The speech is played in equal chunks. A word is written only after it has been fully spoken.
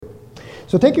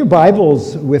So take your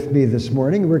Bibles with me this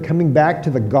morning. We're coming back to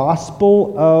the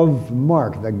Gospel of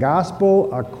Mark, the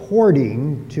Gospel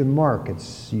according to Mark. It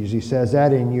usually says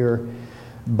that in your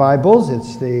Bibles.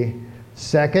 It's the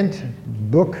second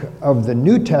book of the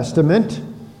New Testament,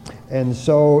 and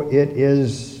so it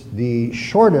is the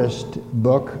shortest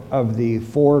book of the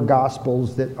four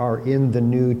Gospels that are in the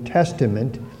New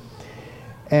Testament.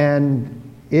 And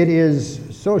it is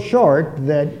so short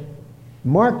that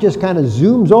Mark just kind of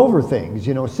zooms over things,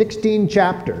 16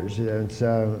 chapters. It's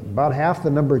about half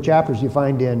the number of chapters you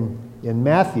find in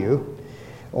Matthew,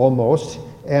 almost.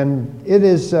 And it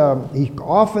is, he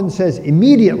often says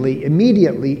immediately.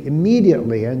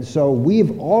 And so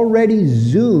we've already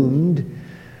zoomed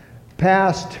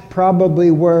past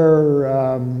probably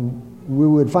where we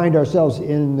would find ourselves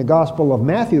in the Gospel of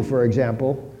Matthew, for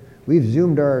example. We've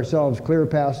zoomed ourselves clear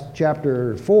past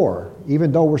chapter 4,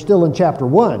 even though we're still in chapter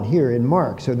 1 here in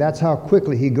Mark. So that's how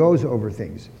quickly he goes over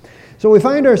things. So we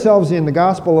find ourselves in the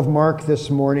Gospel of Mark this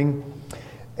morning,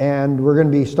 and we're going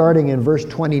to be starting in verse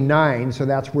 29, so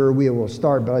that's where we will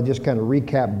start. But I'll just kind of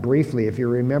recap briefly. If you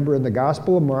remember, in the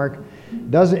Gospel of Mark,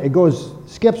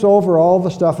 skips over all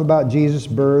the stuff about Jesus'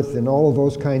 birth and all of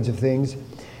those kinds of things.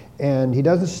 And he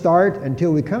doesn't start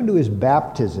until we come to his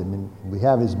baptism. And we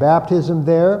have his baptism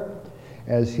there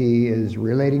as he is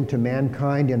relating to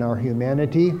mankind in our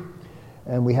humanity.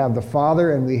 And we have the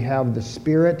Father and we have the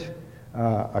Spirit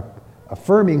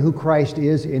affirming who Christ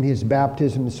is in his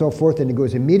baptism and so forth. And he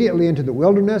goes immediately into the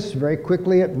wilderness. Very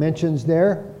quickly it mentions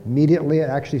there. Immediately it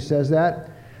actually says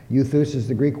that. Euthus is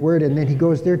the Greek word. And then he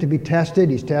goes there to be tested.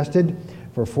 He's tested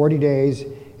for 40 days.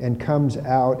 And comes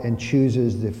out and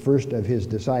chooses the first of his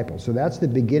disciples. So that's the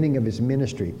beginning of his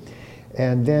ministry.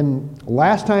 And then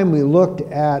last time we looked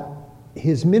at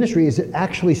his ministry as it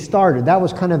actually started. That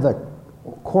was kind of the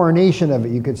coronation of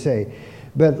it, you could say.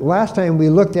 But last time we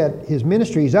looked at his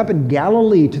ministry. He's up in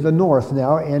Galilee to the north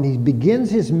now, and he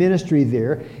begins his ministry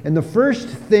there. And the first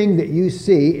thing that you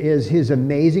see is his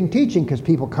amazing teaching, because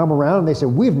people come around and they say,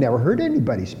 we've never heard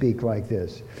anybody speak like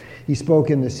this. He spoke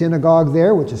in the synagogue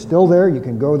there, which is still there. You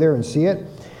can go there and see it.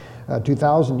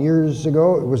 2,000 years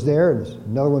ago it was there. There's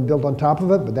another one built on top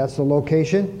of it, but that's the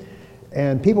location.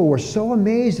 And people were so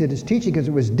amazed at his teaching because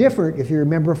it was different, if you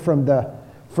remember, from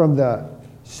the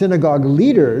synagogue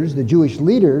leaders, the Jewish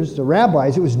leaders, the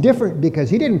rabbis. It was different because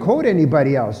he didn't quote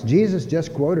anybody else. Jesus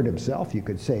just quoted himself, you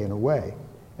could say, in a way.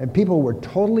 And people were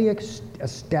totally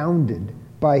astounded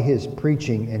by his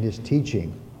preaching and his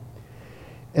teaching.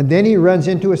 And then he runs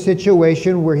into a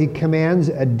situation where he commands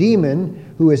a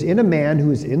demon who is in a man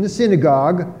who is in the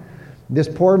synagogue. This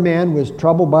poor man was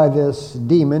troubled by this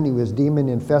demon. He was demon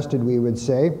infested, we would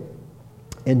say.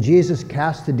 And Jesus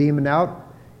casts the demon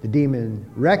out. The demon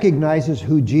recognizes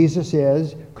who Jesus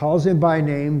is, calls him by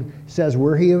name, says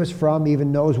where he was from,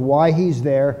 even knows why he's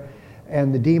there.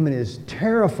 And the demon is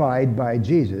terrified by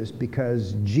Jesus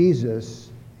because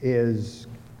Jesus is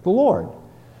the Lord.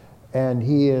 And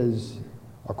he is,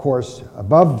 of course,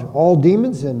 above all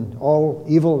demons and all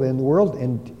evil in the world,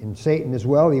 and in Satan as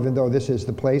well, even though this is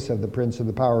the place of the prince of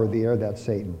the power of the air, that's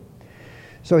Satan.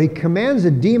 So he commands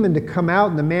a demon to come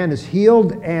out, and the man is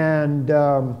healed, and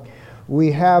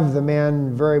we have the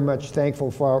man very much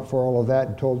thankful for all of that,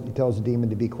 and he tells the demon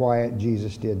to be quiet,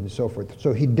 Jesus did, and so forth.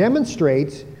 So he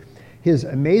demonstrates his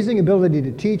amazing ability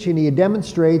to teach, and he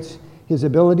demonstrates his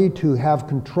ability to have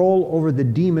control over the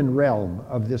demon realm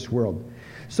of this world.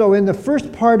 So in the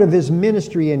first part of his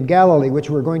ministry in Galilee, which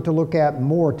we're going to look at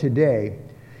more today,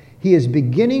 he is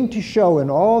beginning to show in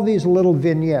all these little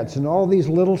vignettes and all these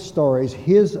little stories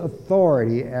his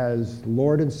authority as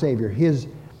Lord and Savior, his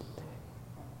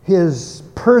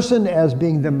person as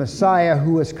being the Messiah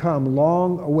who has come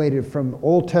long awaited from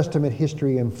Old Testament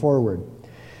history and forward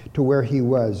to where he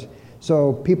was.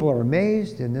 So people are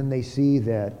amazed, and then they see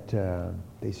that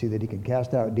he can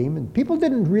cast out demons. People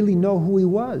didn't really know who he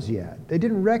was yet. They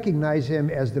didn't recognize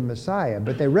him as the Messiah,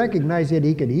 but they recognized that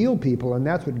he could heal people, and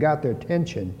that's what got their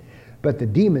attention. But the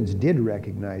demons did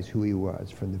recognize who he was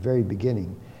from the very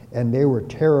beginning, and they were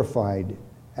terrified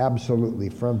absolutely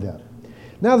from that.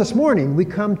 Now this morning we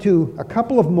come to a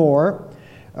couple of more,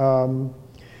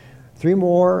 3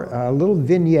 more little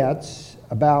vignettes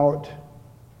about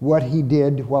what he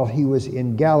did while he was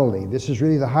in Galilee. This is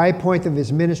really the high point of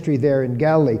his ministry there in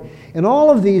Galilee. And all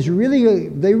of these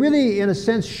really, in a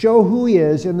sense, show who he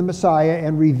is in the Messiah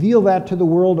and reveal that to the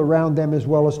world around them as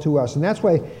well as to us. And that's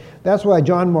why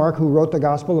John Mark, who wrote the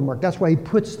Gospel of Mark, that's why he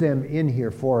puts them in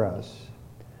here for us.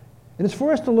 And it's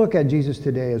for us to look at Jesus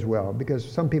today as well, because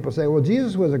some people say, well,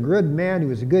 Jesus was a good man, he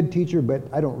was a good teacher, but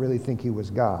I don't really think he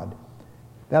was God.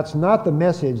 That's not the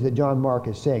message that John Mark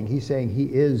is saying. He's saying he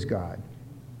is God.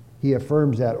 He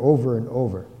affirms that over and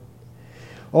over.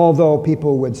 Although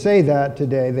people would say that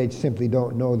today, they simply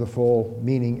don't know the full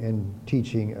meaning and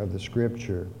teaching of the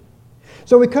Scripture.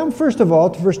 So we come first of all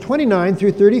to verse 29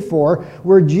 through 34,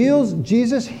 where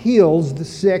Jesus heals the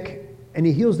sick, and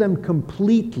he heals them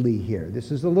completely here.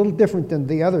 This is a little different than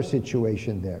the other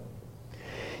situation there.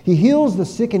 He heals the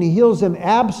sick, and he heals them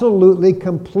absolutely,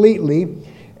 completely.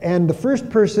 And the first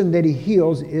person that he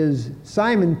heals is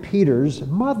Simon Peter's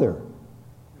mother,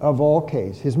 of all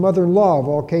cases, his mother-in-law of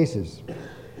all cases.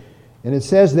 And it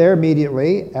says there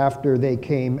immediately after they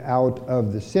came out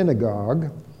of the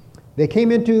synagogue, they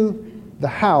came into the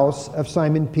house of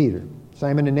Simon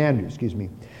and Andrew,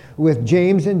 with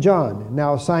James and John.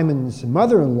 Now Simon's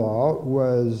mother-in-law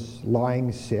was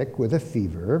lying sick with a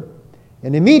fever,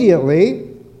 and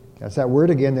immediately, that's that word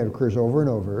again that occurs over and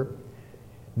over,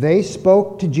 they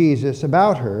spoke to Jesus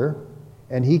about her,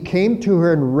 and he came to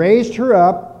her and raised her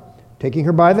up, taking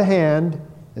her by the hand,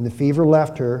 and the fever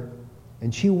left her,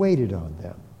 and she waited on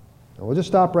them. Now we'll just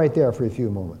stop right there for a few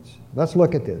moments. Let's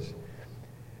look at this.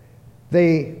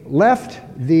 They left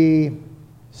the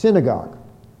synagogue.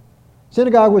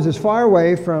 Synagogue was as far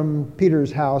away from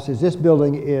Peter's house as this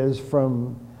building is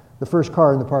from the first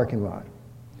car in the parking lot.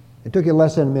 It took you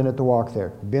less than a minute to walk there.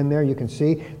 Been there, you can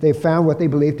see. They found what they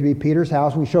believed to be Peter's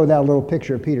house. We show that little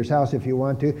picture of Peter's house if you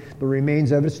want to. The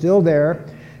remains of it still there.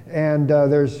 And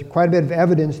there's quite a bit of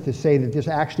evidence to say that this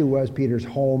actually was Peter's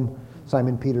home,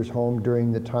 Simon Peter's home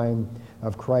during the time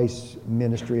of Christ's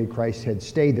ministry. Christ had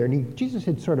stayed there. And Jesus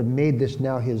had sort of made this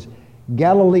now his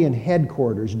Galilean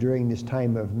headquarters during this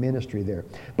time of ministry there.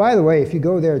 By the way, if you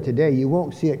go there today, you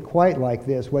won't see it quite like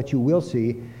this. What you will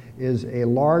see is a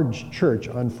large church,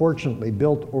 unfortunately,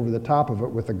 built over the top of it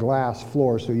with a glass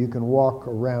floor so you can walk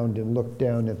around and look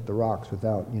down at the rocks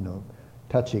without,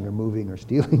 touching or moving or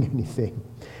stealing anything.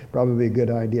 Probably a good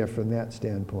idea from that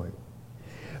standpoint.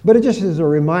 But it just is a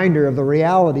reminder of the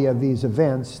reality of these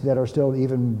events that are still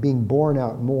even being borne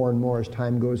out more and more as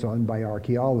time goes on by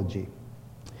archaeology.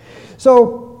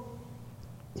 So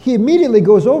he immediately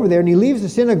goes over there and he leaves the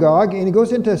synagogue and he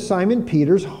goes into Simon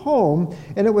Peter's home.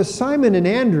 And it was Simon and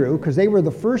Andrew, because they were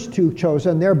the first two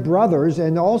chosen, they're brothers,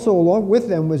 and also along with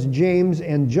them was James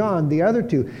and John, the other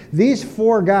two. These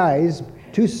four guys,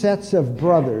 two sets of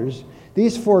brothers,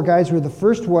 these four guys were the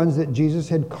first ones that Jesus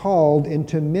had called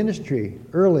into ministry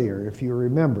earlier, if you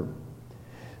remember.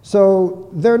 So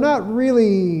they're not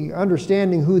really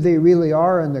understanding who they really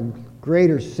are in the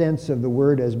greater sense of the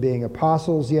word as being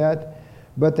apostles yet,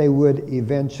 but they would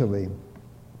eventually.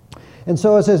 And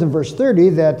so it says in verse 30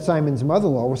 that Simon's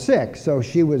mother-in-law was sick. So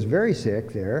she was very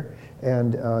sick there.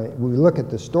 And we look at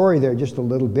the story there just a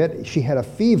little bit. She had a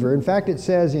fever. In fact, it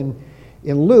says in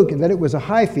Luke that it was a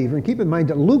high fever. And keep in mind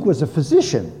that Luke was a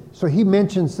physician. So he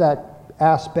mentions that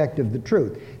aspect of the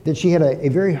truth, that she had a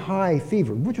very high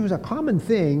fever, which was a common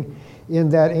thing in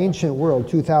that ancient world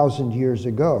 2,000 years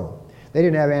ago. They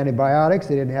didn't have antibiotics.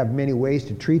 They didn't have many ways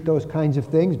to treat those kinds of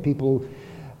things.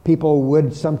 People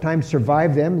would sometimes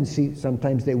survive them, and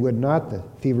sometimes they would not. The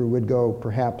fever would go,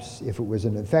 perhaps, if it was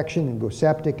an infection, and go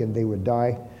septic, and they would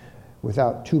die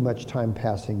without too much time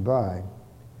passing by.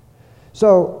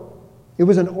 So it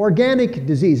was an organic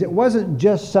disease. It wasn't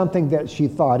just something that she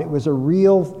thought. It was the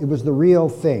real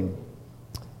thing.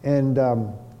 And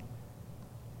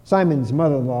Simon's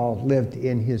mother-in-law lived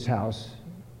in his house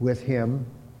with him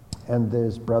and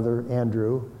his brother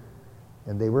Andrew,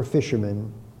 and they were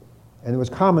fishermen. And it was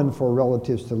common for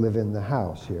relatives to live in the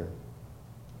house here.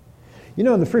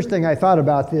 The first thing I thought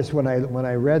about this when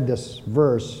I read this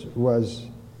verse was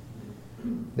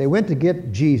they went to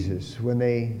get Jesus when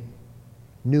they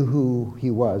knew who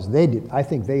he was. They did. I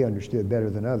think they understood better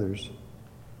than others.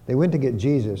 They went to get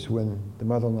Jesus when the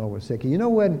mother-in-law was sick.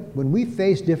 When we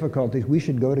face difficulties, we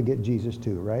should go to get Jesus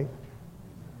too, right?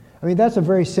 I mean, that's a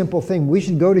very simple thing. We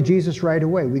should go to Jesus right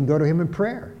away. We can go to him in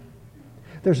prayer.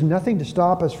 There's nothing to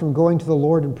stop us from going to the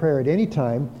Lord in prayer at any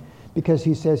time, because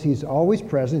he says he's always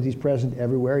present. He's present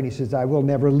everywhere. And he says, I will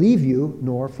never leave you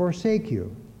nor forsake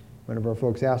you. One of our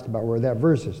folks asked about where that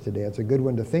verse is today. It's a good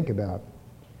one to think about.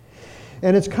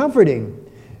 And it's comforting.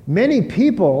 Many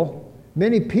people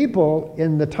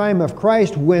in the time of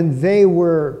Christ, when they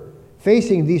were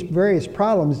facing these various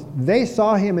problems, they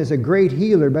saw him as a great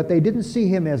healer, but they didn't see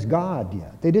him as God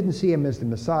yet. They didn't see him as the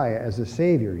Messiah, as the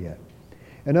Savior yet.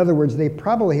 In other words, they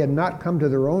probably had not come to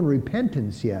their own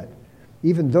repentance yet,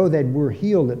 even though they were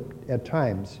healed at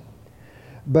times.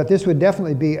 But this would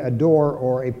definitely be a door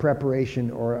or a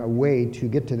preparation or a way to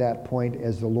get to that point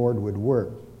as the Lord would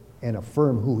work and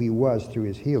affirm who he was through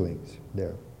his healings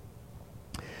there.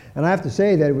 And I have to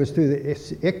say that it was through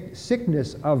the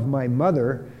sickness of my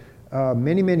mother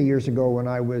many, many years ago when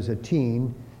I was a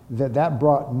teen, that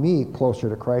brought me closer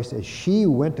to Christ. As she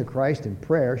went to Christ in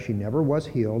prayer, she never was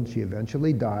healed. She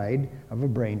eventually died of a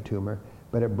brain tumor,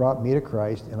 but it brought me to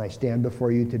Christ, and I stand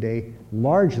before you today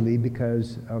largely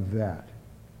because of that.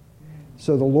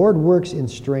 So the Lord works in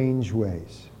strange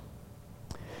ways.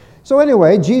 So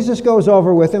anyway, Jesus goes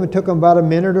over with him. It took him about a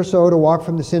minute or so to walk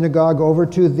from the synagogue over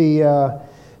to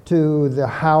the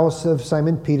house of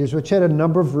Simon Peter's, which had a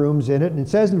number of rooms in it. And it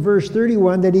says in verse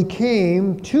 31 that he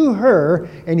came to her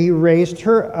and he raised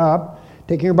her up,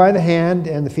 taking her by the hand,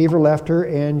 and the fever left her,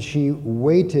 and she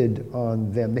waited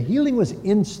on them. The healing was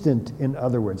instant, in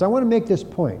other words. I want to make this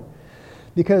point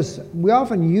because we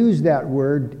often use that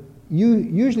word,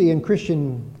 usually in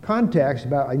Christian context,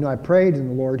 about, I prayed and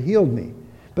the Lord healed me.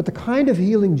 But the kind of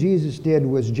healing Jesus did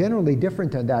was generally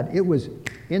different than that. It was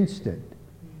instant.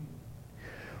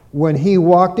 When he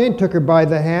walked in, took her by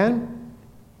the hand,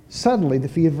 suddenly the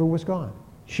fever was gone.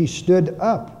 She stood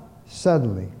up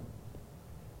suddenly.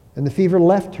 And the fever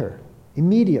left her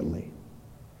immediately.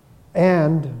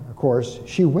 And, of course,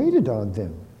 she waited on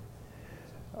them.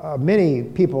 Many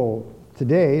people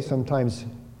today, sometimes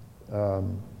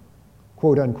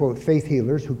quote-unquote faith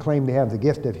healers who claim they have the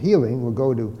gift of healing, will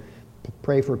go to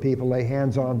pray for people, lay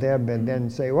hands on them, and then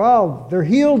say, well, they're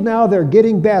healed now, they're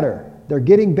getting better. They're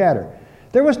getting better.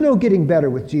 There was no getting better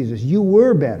with Jesus. You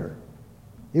were better.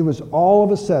 It was all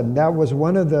of a sudden. That was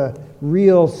one of the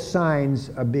real signs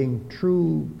of being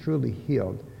truly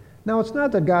healed. Now, it's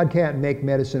not that God can't make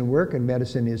medicine work, and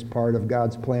medicine is part of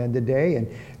God's plan today, and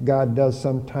God does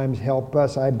sometimes help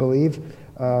us, I believe,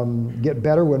 get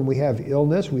better when we have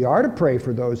illness. We are to pray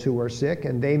for those who are sick,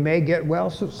 and they may get well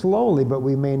slowly, but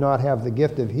we may not have the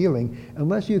gift of healing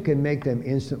unless you can make them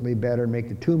instantly better, make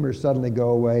the tumors suddenly go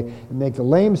away, and make the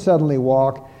lame suddenly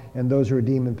walk, and those who are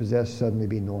demon-possessed suddenly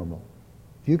be normal.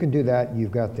 If you can do that, you've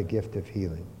got the gift of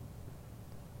healing.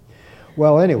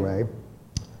 Well, anyway,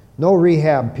 no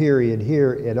rehab period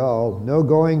here at all. No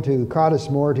going to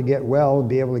Cottesmore to get well and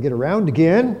be able to get around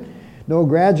again. No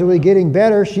gradually getting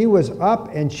better. She was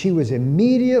up and she was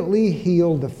immediately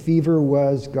healed. The fever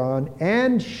was gone,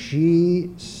 and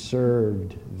she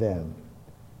served them.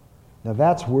 Now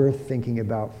that's worth thinking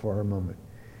about for a moment.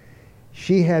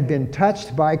 She had been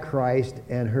touched by Christ,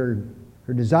 and her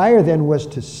desire then was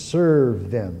to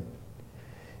serve them.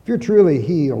 If you're truly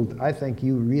healed, I think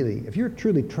if you're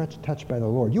truly touched by the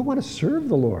Lord, you want to serve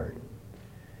the Lord.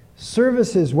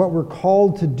 Service is what we're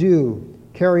called to do.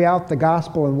 Carry out the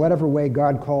gospel in whatever way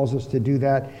God calls us to do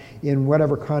that, in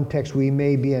whatever context we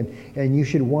may be in, and you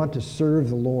should want to serve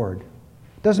the Lord.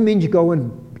 Doesn't mean you go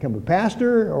and become a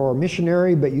pastor or a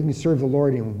missionary, but you can serve the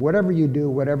Lord in whatever you do,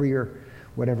 whatever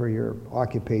your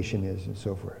occupation is, and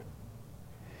so forth.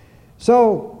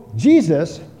 So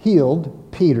Jesus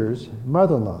healed Peter's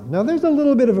mother-in-law. Now there's a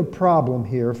little bit of a problem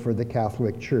here for the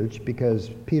Catholic Church, because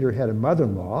Peter had a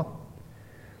mother-in-law,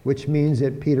 which means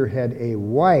that Peter had a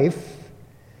wife.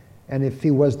 And if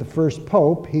he was the first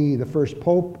pope, the first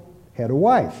pope had a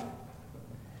wife.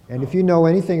 And if you know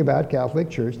anything about Catholic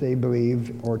Church, they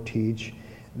believe or teach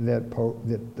that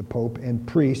the pope and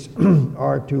priests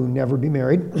are to never be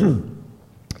married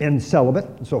and celibate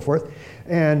and so forth.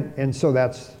 And so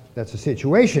that's the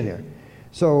situation there.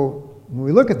 So when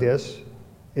we look at this,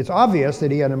 it's obvious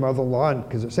that he had a mother-in-law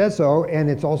because it says so, and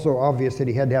it's also obvious that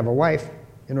he had to have a wife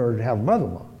in order to have a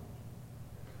mother-in-law.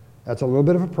 That's a little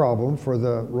bit of a problem for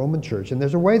the Roman Church, and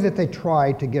there's a way that they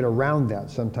try to get around that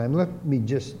sometime. Let me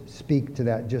just speak to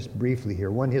that just briefly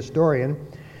here. One historian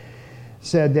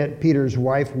said that Peter's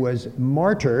wife was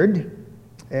martyred,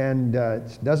 and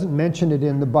it doesn't mention it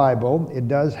in the Bible. It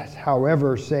does,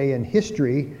 however, say in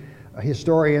history,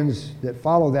 historians that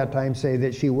follow that time say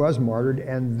that she was martyred,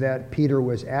 and that Peter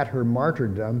was at her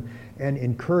martyrdom and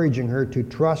encouraging her to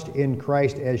trust in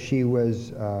Christ as she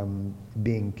was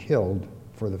being killed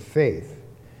for the faith.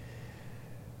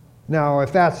 Now,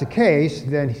 if that's the case,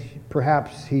 then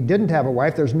perhaps he didn't have a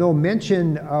wife. There's no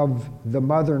mention of the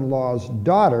mother-in-law's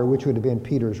daughter, which would have been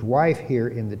Peter's wife here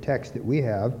in the text that we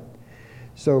have.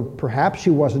 So perhaps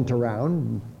she wasn't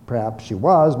around. Perhaps she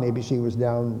was. Maybe she was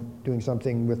down doing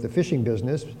something with the fishing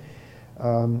business.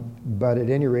 But at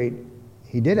any rate,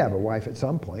 he did have a wife at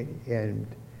some point, and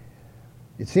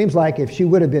it seems like if she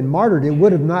would have been martyred, it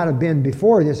would have not have been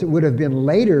before this. It would have been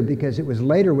later, because it was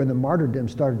later when the martyrdom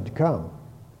started to come.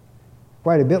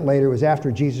 Quite a bit later. It was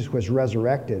after Jesus was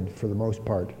resurrected for the most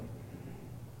part.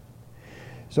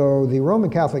 So the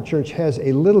Roman Catholic Church has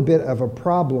a little bit of a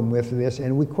problem with this,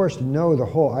 and we of course know the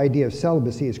whole idea of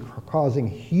celibacy is causing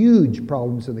huge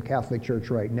problems in the Catholic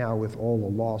Church right now with all the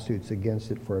lawsuits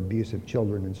against it for abuse of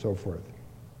children and so forth.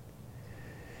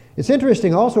 It's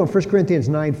interesting also in 1 Corinthians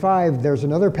 9:5, there's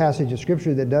another passage of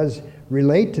Scripture that does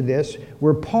relate to this,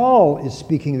 where Paul is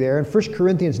speaking there. In 1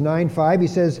 Corinthians 9:5, he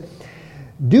says,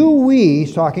 do we,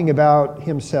 he's talking about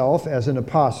himself as an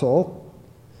apostle,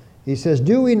 he says,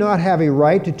 do we not have a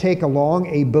right to take along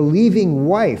a believing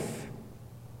wife,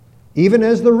 even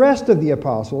as the rest of the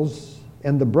apostles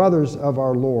and the brothers of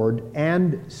our Lord,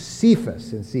 and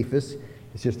Cephas? And Cephas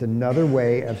is just another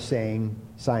way of saying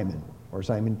Simon, or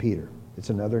Simon Peter. It's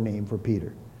another name for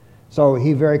Peter. So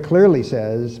he very clearly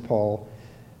says, Paul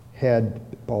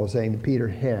is saying that Peter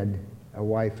had a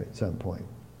wife at some point.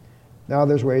 Now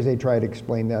there's ways they try to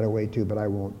explain that away too, but I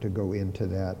won't to go into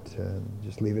that.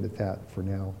 Just leave it at that for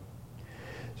now.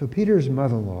 So Peter's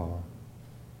mother-in-law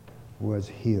was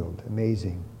healed.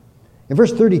 Amazing. In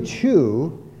verse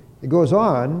 32, it goes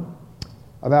on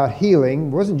about healing. It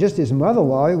wasn't just his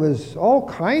mother-in-law, it was all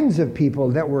kinds of people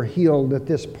that were healed at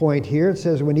this point here. It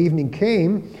says, when evening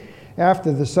came,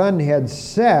 after the sun had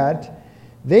set,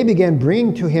 they began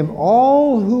bringing to him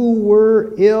all who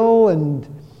were ill and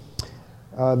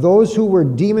those who were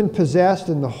demon-possessed,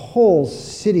 and the whole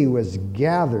city was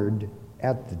gathered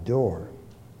at the door.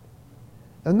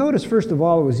 Now notice, first of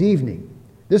all, it was evening.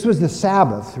 This was the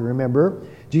Sabbath, remember.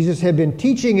 Jesus had been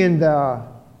teaching in the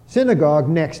synagogue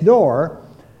next door,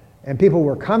 and people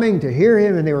were coming to hear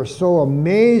him, and they were so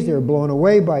amazed, they were blown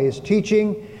away by his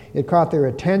teaching. It caught their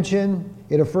attention.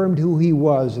 It affirmed who he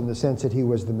was in the sense that he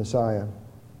was the Messiah.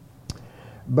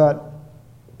 But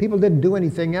people didn't do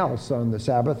anything else on the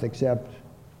Sabbath except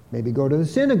maybe go to the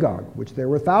synagogue, which there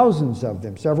were thousands of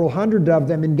them, several hundred of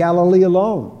them in Galilee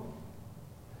alone.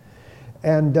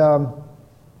 And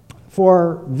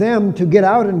for them to get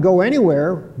out and go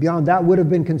anywhere beyond that would have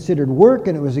been considered work,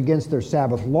 and it was against their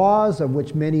Sabbath laws, of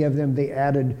which many of them they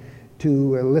added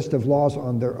to a list of laws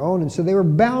on their own. And so they were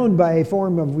bound by a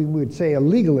form of, we would say, a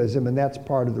legalism, and that's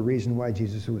part of the reason why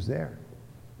Jesus was there.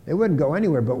 They wouldn't go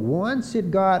anywhere, but once it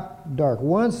got dark,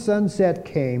 once sunset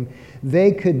came,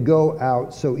 they could go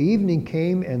out. So evening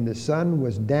came and the sun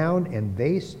was down, and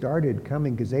they started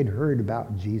coming because they'd heard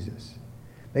about Jesus.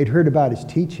 They'd heard about his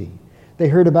teaching. They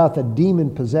heard about the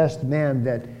demon-possessed man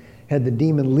that had the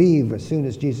demon leave as soon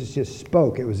as Jesus just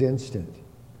spoke. It was instant.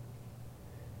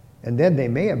 And then they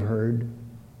may have heard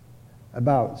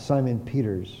about Simon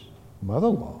Peter's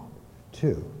mother-in-law,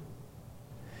 too.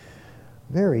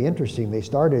 Very interesting. They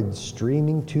started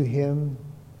streaming to him.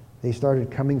 They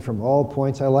started coming from all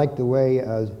points. I like the way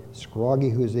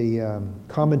Scroggie, who's a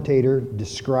commentator,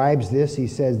 describes this. He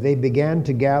says, they began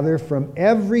to gather from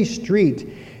every street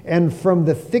and from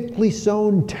the thickly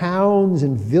sown towns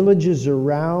and villages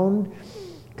around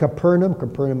Capernaum.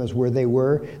 Capernaum is where they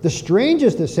were. The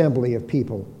strangest assembly of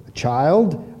people. A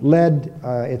child led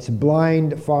its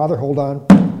blind father. Hold on.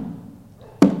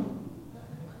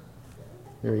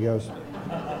 There he goes.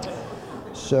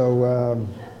 So,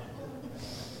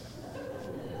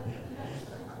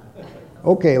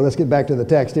 okay, let's get back to the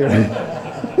text here.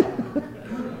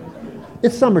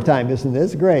 It's summertime, isn't it?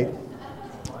 It's great.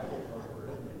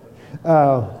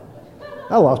 I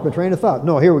lost my train of thought.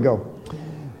 No, here we go.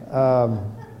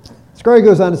 Scroggie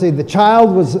goes on to say, the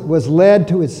child was led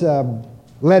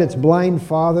its blind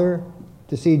father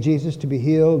to see Jesus, to be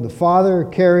healed. The father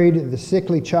carried the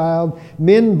sickly child.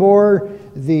 Men bore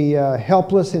the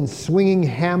helpless in swinging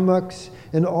hammocks,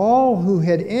 and all who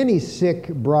had any sick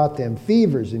brought them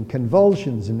fevers and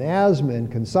convulsions and asthma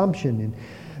and consumption and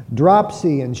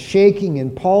dropsy and shaking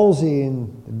and palsy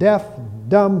and deaf,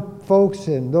 dumb folks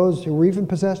and those who were even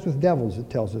possessed with devils, it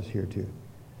tells us here too.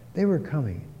 They were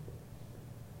coming.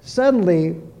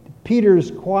 Suddenly,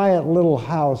 Peter's quiet little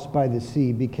house by the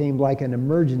sea became like an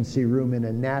emergency room in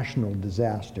a national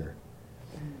disaster.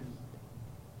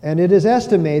 And it is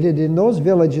estimated in those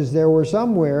villages there were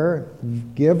somewhere,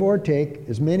 give or take,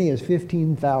 as many as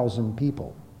 15,000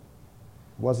 people.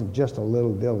 It wasn't just a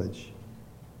little village.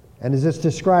 And as it's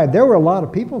described, there were a lot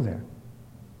of people there.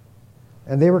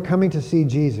 And they were coming to see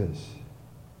Jesus.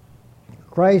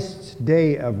 Christ's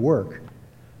day of work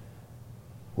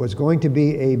was going to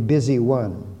be a busy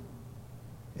one.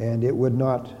 And it would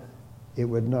not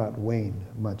wane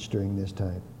much during this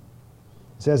time.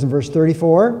 It says in verse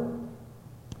 34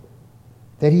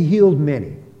 that he healed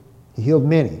many. He healed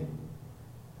many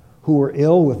who were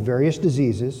ill with various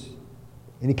diseases,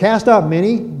 and he cast out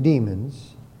many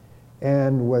demons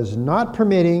and was not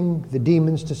permitting the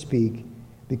demons to speak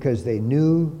because they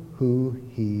knew who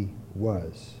he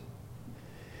was.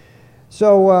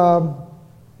 So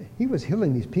he was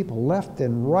healing these people left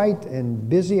and right and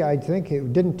busy. I think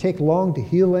it didn't take long to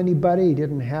heal anybody. He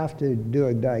didn't have to do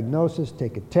a diagnosis,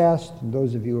 take a test. And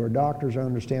those of you who are doctors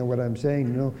understand what I'm saying.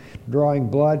 You know, drawing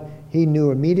blood. He knew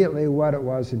immediately what it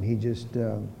was, and he just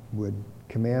would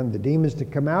command the demons to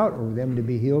come out or them to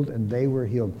be healed, and they were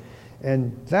healed.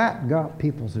 And that got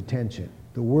people's attention.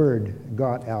 The word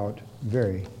got out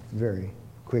very, very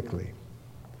quickly.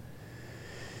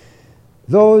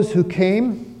 Those who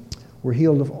came were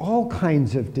healed of all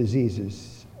kinds of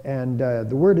diseases. And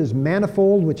the word is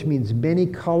manifold, which means many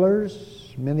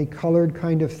colors, many colored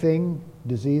kind of thing,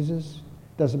 diseases.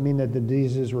 Doesn't mean that the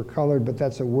diseases were colored, but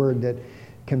that's a word that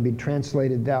can be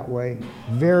translated that way.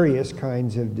 Various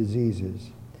kinds of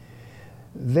diseases.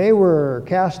 They were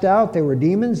cast out. They were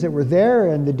demons that were there,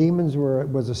 and the demons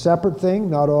was a separate thing.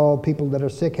 Not all people that are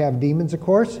sick have demons, of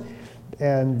course.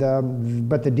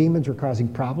 But the demons were causing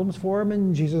problems for them,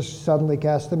 and Jesus suddenly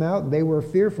cast them out. They were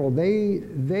fearful. They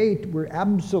were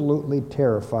absolutely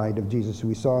terrified of Jesus, who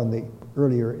we saw in the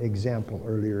earlier example,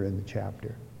 earlier in the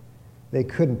chapter. They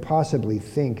couldn't possibly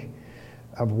think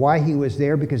of why he was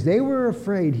there, because they were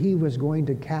afraid he was going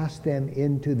to cast them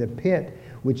into the pit,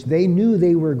 which they knew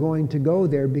they were going to go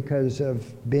there because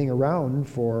of being around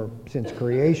since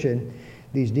creation.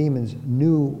 These demons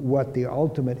knew what the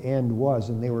ultimate end was,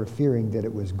 and they were fearing that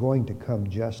it was going to come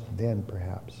just then,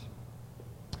 perhaps.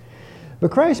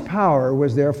 But Christ's power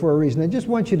was there for a reason. I just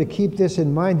want you to keep this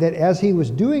in mind, that as he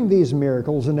was doing these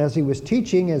miracles and as he was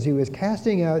teaching, as he was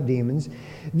casting out demons,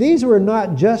 these were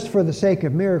not just for the sake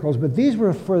of miracles, but these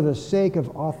were for the sake of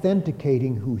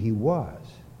authenticating who he was,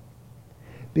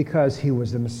 because he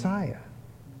was the Messiah.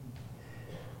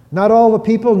 Not all the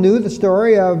people knew the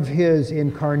story of his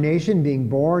incarnation, being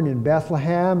born in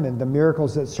Bethlehem, and the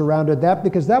miracles that surrounded that,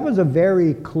 because that was a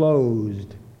very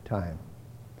closed time.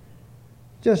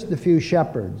 Just a few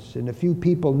shepherds and a few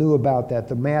people knew about that,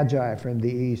 the Magi from the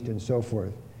east and so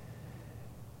forth.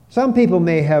 Some people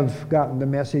may have gotten the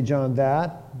message on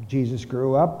that. Jesus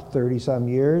grew up 30-some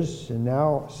years and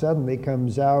now suddenly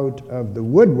comes out of the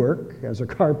woodwork as a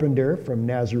carpenter from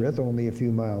Nazareth, only a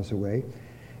few miles away,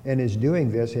 and is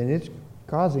doing this, and it's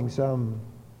causing some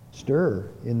stir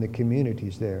in the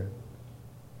communities there.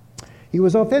 He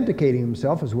was authenticating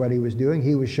himself is what he was doing.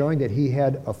 He was showing that he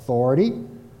had authority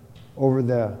over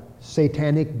the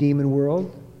satanic demon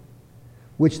world,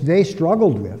 which they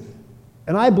struggled with.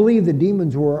 And I believe the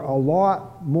demons were a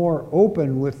lot more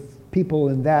open with people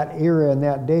in that era and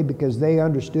that day, because they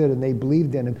understood and they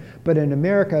believed in him. But in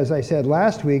America, as I said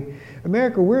last week,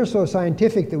 America, we're so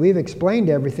scientific that we've explained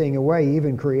everything away,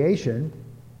 even creation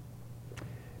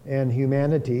and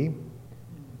humanity.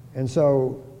 And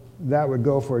so that would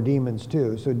go for demons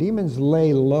too. So demons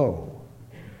lay low,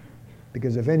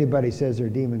 because if anybody says they're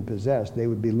demon possessed, they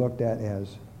would be looked at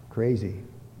as crazy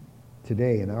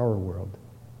today in our world.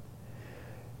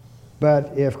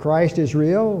 But if Christ is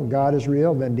real, God is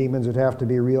real, then demons would have to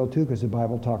be real too, because the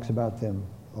Bible talks about them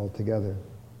altogether.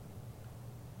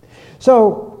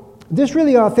 So this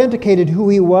really authenticated who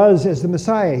he was as the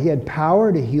Messiah. He had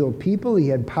power to heal people. He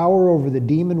had power over the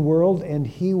demon world, and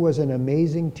he was an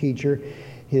amazing teacher.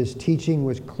 His teaching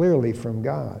was clearly from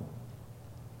God.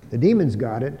 The demons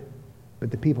got it,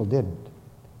 but the people didn't.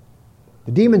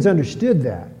 The demons understood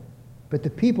that, but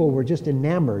the people were just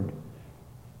enamored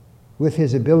with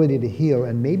his ability to heal,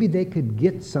 and maybe they could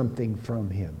get something from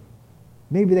him.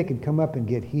 Maybe they could come up and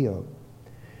get healed.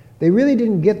 They really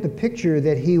didn't get the picture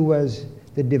that he was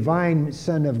the divine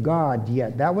Son of God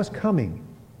yet. That was coming.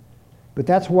 But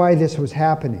that's why this was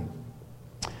happening.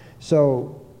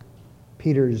 So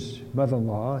Peter's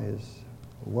mother-in-law is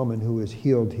a woman who is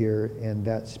healed here, and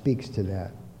that speaks to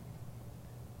that.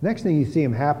 Next thing you see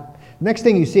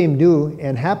him do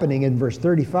and happening in verse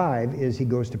 35 is he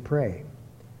goes to pray.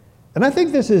 And I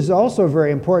think this is also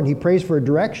very important. He prays for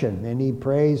direction, and he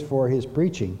prays for his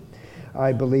preaching.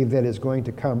 I believe that is going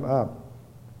to come up.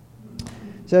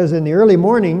 It says, in the early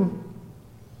morning,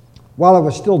 while it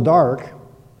was still dark,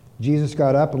 Jesus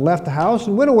got up and left the house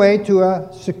and went away to a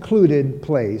secluded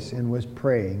place and was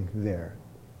praying there.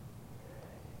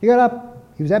 He got up.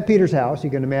 He was at Peter's house. You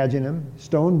can imagine him.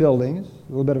 Stone buildings, a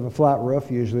little bit of a flat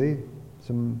roof usually,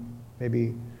 some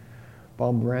maybe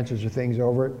palm branches or things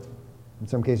over it. In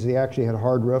some cases, he actually had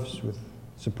hard roofs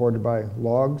supported by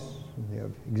logs. You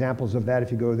have examples of that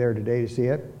if you go there today to see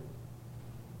it.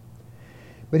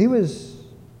 But he was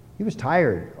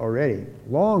tired already.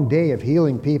 Long day of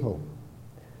healing people.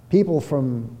 People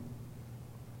from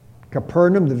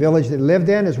Capernaum, the village that he lived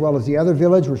in, as well as the other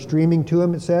village, were streaming to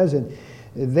him, it says. And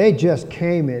They just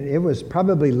came, and it was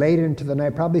probably late into the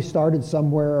night, probably started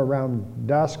somewhere around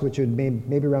dusk, which would be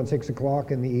maybe around 6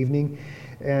 o'clock in the evening,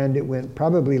 and it went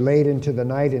probably late into the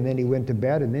night, and then he went to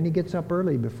bed, and then he gets up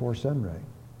early before sunrise.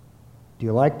 Do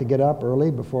you like to get up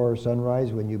early before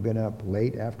sunrise when you've been up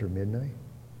late after midnight?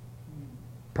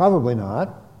 Probably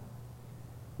not.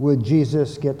 Would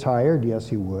Jesus get tired? Yes,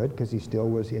 he would, because he still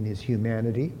was in his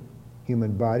humanity,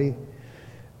 human body,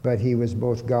 but he was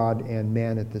both God and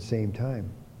man at the same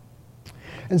time.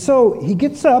 And so he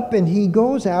gets up and he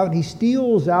goes out, he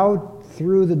steals out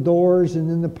through the doors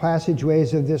and in the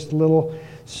passageways of this little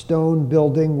stone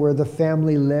building where the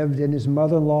family lived, and his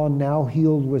mother-in-law, now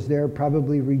healed, was there,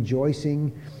 probably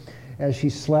rejoicing as she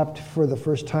slept for the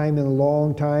first time in a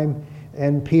long time.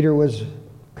 And Peter was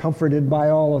comforted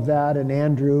by all of that, and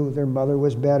Andrew, their mother,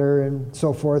 was better, and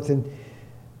so forth.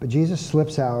 But Jesus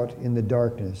slips out in the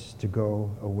darkness to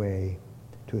go away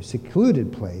to a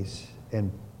secluded place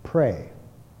and pray.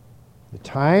 The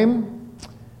time,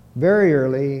 very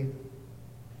early,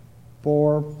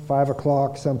 4, 5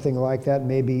 o'clock, something like that,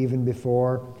 maybe even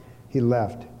before he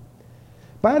left.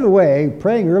 By the way,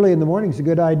 praying early in the morning is a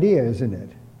good idea, isn't it?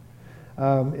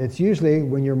 It's usually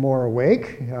when you're more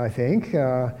awake, I think.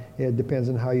 It depends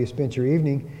on how you spent your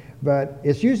evening. But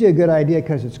it's usually a good idea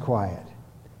because it's quiet.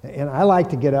 And I like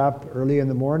to get up early in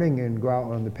the morning and go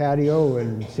out on the patio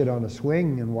and sit on a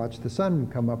swing and watch the sun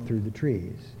come up through the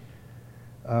trees.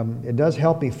 It does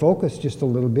help me focus just a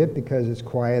little bit because it's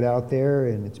quiet out there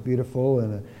and it's beautiful,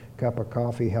 and a cup of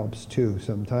coffee helps too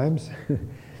sometimes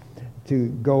to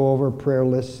go over prayer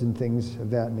lists and things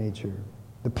of that nature.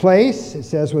 The place, it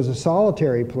says, was a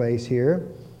solitary place here,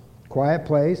 quiet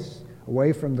place,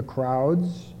 away from the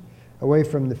crowds, away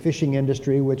from the fishing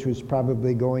industry, which was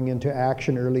probably going into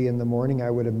action early in the morning, I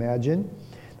would imagine,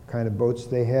 the kind of boats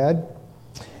they had,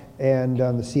 and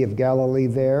on the Sea of Galilee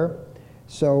there.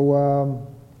 So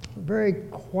very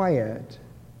quiet,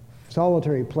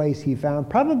 solitary place he found.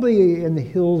 Probably in the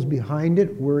hills behind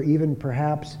it, where even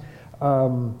perhaps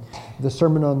the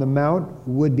Sermon on the Mount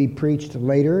would be preached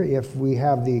later. If we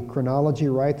have the chronology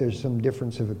right, there's some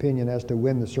difference of opinion as to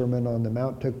when the Sermon on the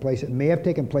Mount took place. It may have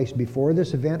taken place before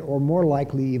this event, or more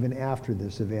likely even after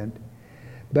this event.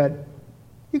 But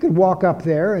you could walk up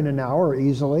there in an hour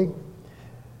easily.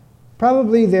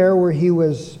 Probably there where he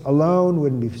was alone,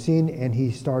 wouldn't be seen, and he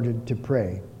started to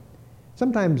pray.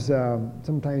 Sometimes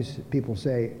people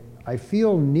say, I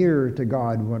feel nearer to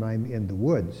God when I'm in the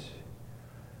woods.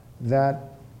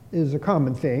 That is a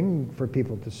common thing for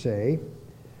people to say.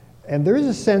 And there is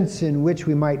a sense in which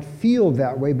we might feel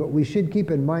that way, but we should keep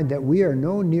in mind that we are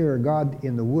no nearer God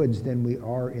in the woods than we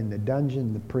are in the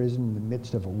dungeon, the prison, in the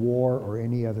midst of a war, or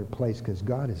any other place, because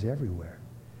God is everywhere.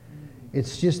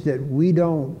 It's just that we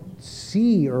don't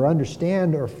see or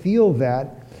understand or feel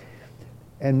that,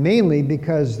 and mainly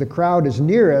because the crowd is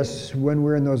near us when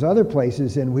we're in those other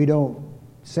places, and we don't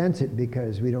sense it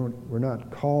because we're not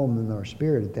calm in our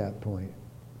spirit at that point.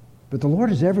 But the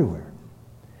Lord is everywhere.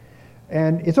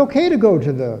 And it's okay to go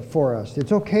to the forest.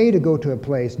 It's okay to go to a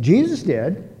place. Jesus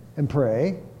did, and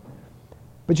pray.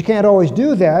 But you can't always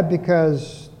do that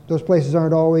because those places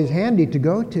aren't always handy to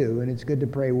go to. And it's good to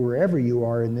pray wherever you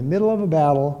are, in the middle of a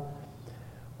battle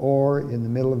or in the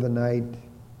middle of the night,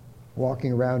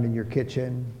 walking around in your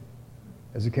kitchen,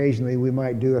 as occasionally we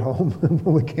might do at home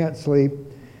when we can't sleep,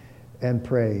 and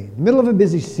pray. In the middle of a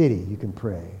busy city, you can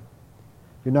pray.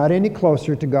 You're not any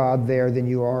closer to God there than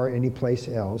you are any place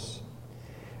else.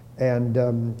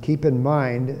 And keep in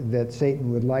mind that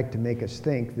Satan would like to make us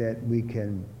think that we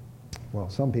can, well,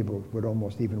 some people would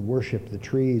almost even worship the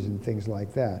trees and things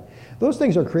like that. Those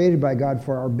things are created by God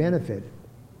for our benefit,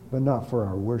 but not for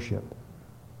our worship.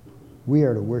 We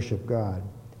are to worship God.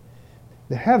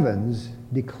 The heavens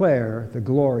declare the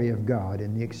glory of God,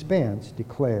 and the expanse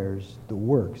declares the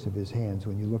works of his hands.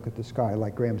 When you look at the sky,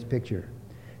 like Graham's picture,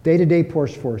 day to day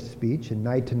pours forth speech, and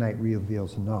night to night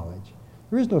reveals knowledge.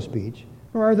 There is no speech,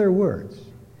 nor are there words,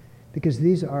 because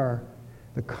these are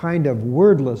the kind of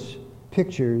wordless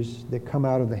pictures that come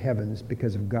out of the heavens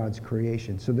because of God's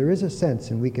creation. So there is a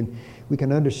sense, and we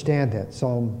can understand that.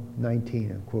 Psalm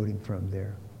 19, I'm quoting from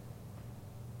there.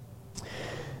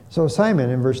 So Simon,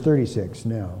 in verse 36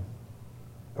 now,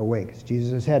 awakes.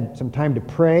 Jesus has had some time to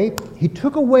pray. He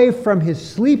took away from his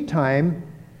sleep time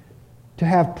to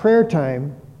have prayer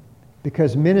time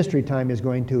because ministry time is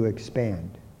going to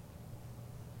expand.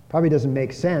 Probably doesn't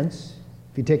make sense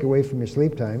if you take away from your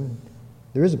sleep time.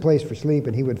 There is a place for sleep,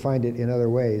 and he would find it in other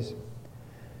ways.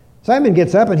 Simon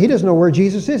gets up and he doesn't know where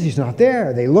Jesus is. He's not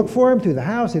there. They look for him through the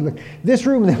house. They look this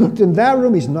room, they looked in that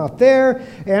room. He's not there.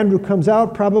 Andrew comes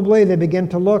out probably. They begin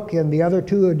to look, and the other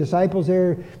two disciples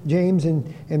there, James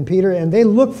and Peter, and they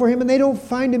look for him and they don't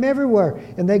find him everywhere.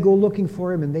 And they go looking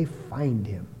for him and they find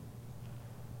him.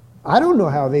 I don't know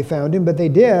how they found him, but they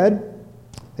did.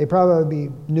 They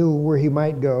probably knew where he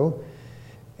might go.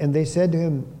 And they said to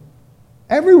him,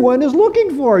 "Everyone is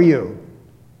looking for you.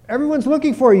 Everyone's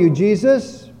looking for you,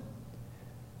 Jesus."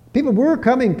 People were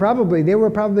coming probably. They were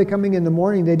probably coming in the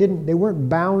morning. They weren't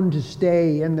bound to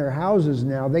stay in their houses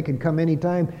now. They could come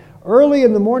anytime. Early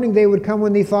in the morning they would come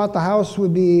when they thought the house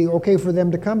would be okay for them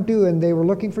to come to, and they were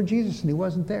looking for Jesus and he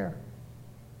wasn't there.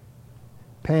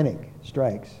 Panic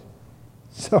strikes.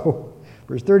 So,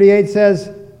 verse 38 says,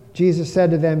 Jesus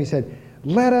said to them, he said,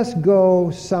 "Let us go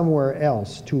somewhere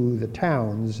else to the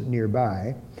towns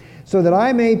nearby, so that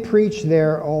I may preach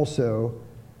there also,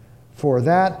 for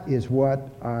that is what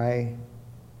I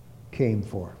came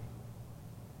for."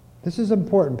 This is an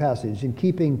important passage in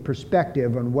keeping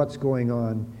perspective on what's going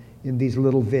on in these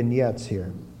little vignettes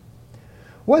here.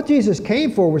 What Jesus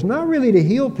came for was not really to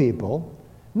heal people,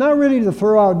 not really to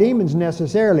throw out demons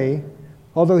necessarily,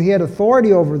 although he had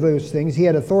authority over those things. He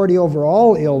had authority over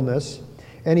all illness,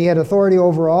 and he had authority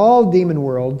over all demon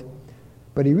world,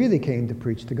 but he really came to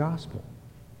preach the gospel.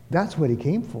 That's what he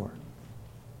came for.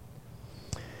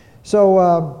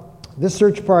 So this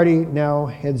search party now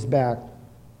heads back.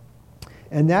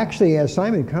 And actually, as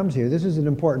Simon comes here, this is an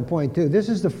important point too. This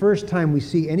is the first time we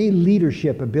see any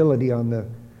leadership ability on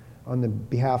the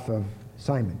behalf of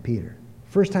Simon Peter.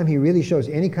 First time he really shows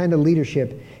any kind of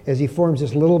leadership as he forms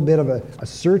this little bit of a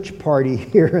search party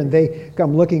here, and they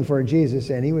come looking for Jesus,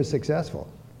 and he was successful.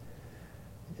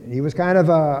 He was kind of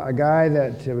a guy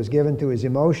that was given to his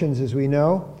emotions, as we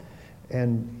know,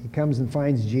 and he comes and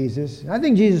finds Jesus. I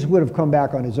think Jesus would have come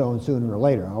back on his own sooner or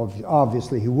later.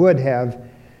 Obviously, he would have,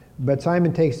 but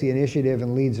Simon takes the initiative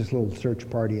and leads this little search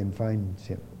party and finds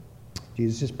him.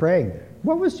 Jesus is praying.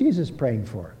 What was Jesus praying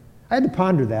for? I had to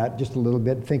ponder that just a little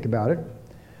bit and think about it,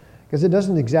 because it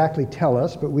doesn't exactly tell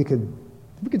us, but we could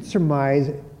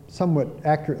surmise somewhat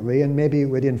accurately, and maybe it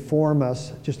would inform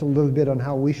us just a little bit on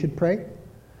how we should pray.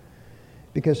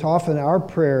 Because often our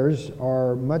prayers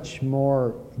are much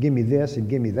more, give me this and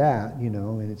give me that,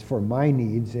 and it's for my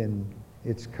needs, and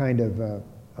it's kind of a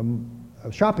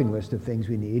shopping list of things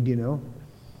we need,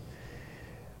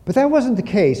 But that wasn't the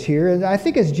case here. And I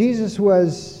think as Jesus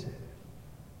was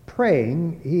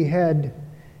praying, he had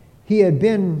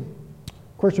been,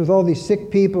 of course, with all these sick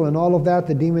people and all of that,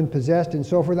 the demon-possessed and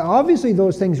so forth. Obviously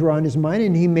those things were on his mind,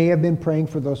 and he may have been praying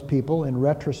for those people in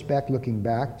retrospect, looking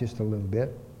back just a little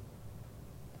bit.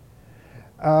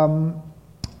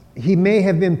 He may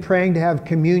have been praying to have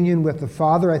communion with the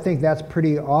Father. I think that's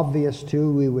pretty obvious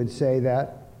too. We would say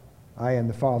that I and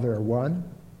the Father are one.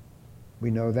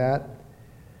 We know that.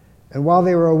 And while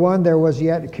they were one, there was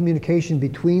yet communication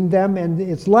between them. And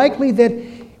it's likely that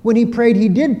when he prayed, he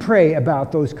did pray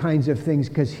about those kinds of things,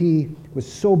 because he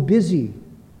was so busy.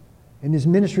 And his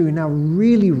ministry was now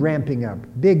really ramping up,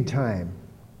 big time.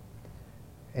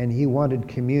 And he wanted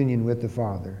communion with the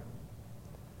Father.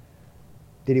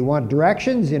 Did he want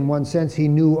directions? In one sense, he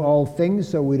knew all things,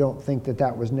 so we don't think that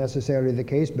that was necessarily the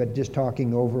case, but just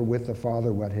talking over with the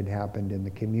Father what had happened in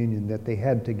the communion that they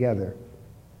had together.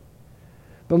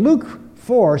 But Luke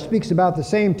 4 speaks about the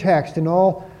same text, and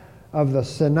all of the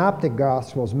synoptic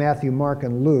Gospels, Matthew, Mark,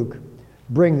 and Luke,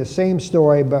 bring the same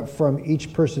story, but from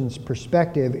each person's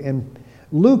perspective. And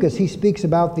Luke, as he speaks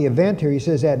about the event here, he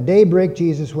says, "At daybreak,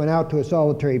 Jesus went out to a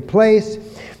solitary place.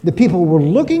 The people were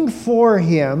looking for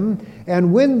him,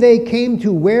 and when they came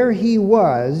to where he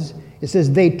was," it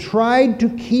says, "they tried to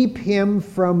keep him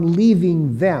from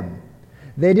leaving them."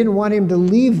 They didn't want him to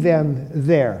leave them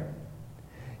there.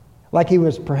 Like he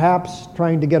was perhaps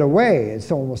trying to get away. It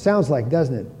almost sounds like,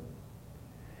 doesn't it?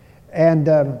 And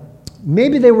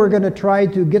maybe they were going to try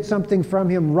to get something from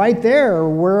him right there, or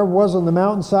where it was on the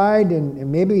mountainside, and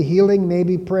maybe healing,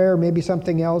 maybe prayer, maybe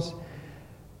something else.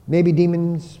 Maybe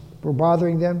demons were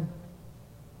bothering them.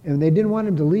 And they didn't want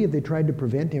him to leave. They tried to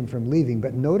prevent him from leaving.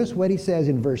 But notice what he says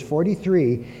in verse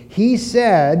 43. He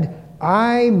said,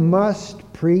 "I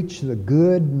must preach the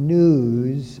good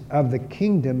news of the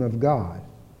kingdom of God."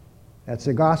 That's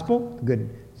the gospel. This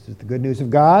is the good news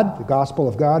of God. The gospel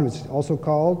of God was also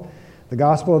called the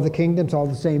gospel of the kingdom. It's all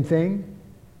the same thing.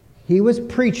 He was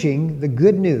preaching the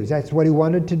good news. That's what he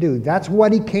wanted to do. That's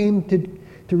what he came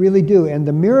to really do. And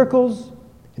the miracles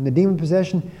and the demon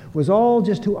possession was all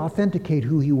just to authenticate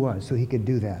who he was, so he could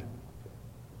do that.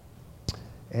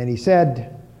 And he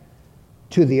said,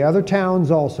 to the other towns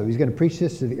also. He's going to preach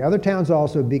this to the other towns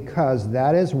also, because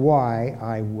that is why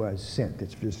I was sent.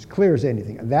 It's as clear as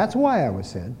anything. That's why I was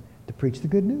sent, to preach the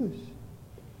good news.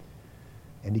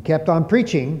 And he kept on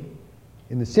preaching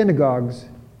in the synagogues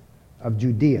of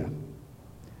Judea.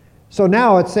 So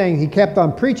now it's saying he kept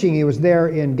on preaching. He was there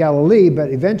in Galilee, but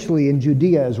eventually in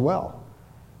Judea as well.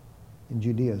 In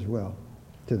Judea as well,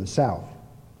 to the south.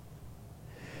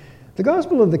 The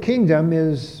gospel of the kingdom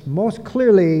is most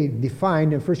clearly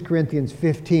defined in 1 Corinthians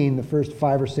 15, the first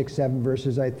 5 or 6, 7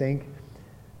 verses, I think.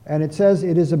 And it says,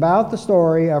 it is about the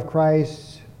story of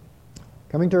Christ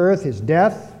coming to earth, his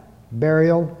death,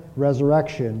 burial,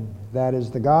 resurrection. That is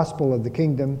the gospel of the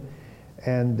kingdom.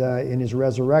 And in his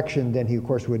resurrection, then he, of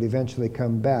course, would eventually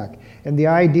come back. And the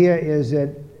idea is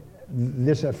that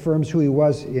this affirms who he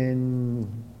was in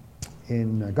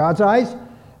God's eyes,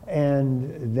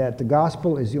 and that the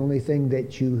gospel is the only thing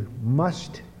that you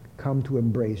must come to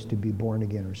embrace to be born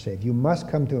again or saved. You must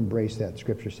come to embrace that,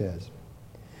 Scripture says.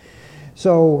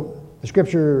 So the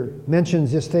Scripture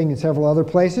mentions this thing in several other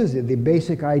places. The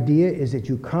basic idea is that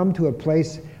you come to a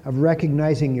place of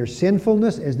recognizing your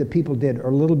sinfulness, as the people did a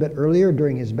little bit earlier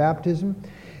during his baptism,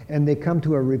 and they come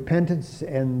to a repentance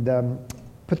and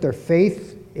put their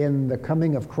faith in the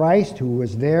coming of Christ, who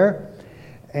was there,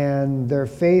 and their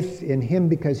faith in him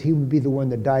because he would be the one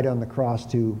that died on the cross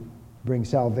to bring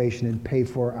salvation and pay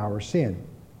for our sin.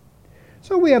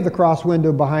 So we have the cross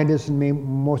window behind us, and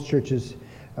most churches,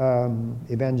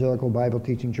 evangelical Bible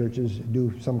teaching churches,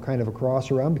 do some kind of a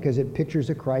cross around because it pictures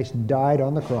that Christ died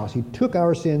on the cross. He took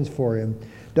our sins for him,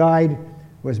 died,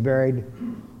 was buried,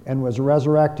 and was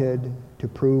resurrected to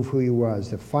prove who he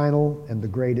was. The final and the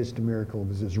greatest miracle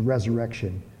was his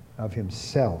resurrection of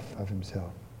himself.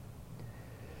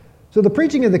 So the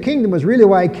preaching of the kingdom was really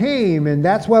why he came, and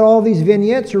that's what all these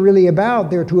vignettes are really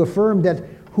about. They're to affirm that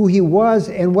who he was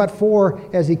and what for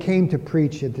as he came to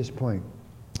preach at this point.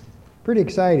 Pretty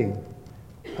exciting.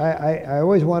 I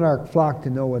always want our flock to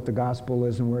know what the gospel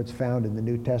is and where it's found in the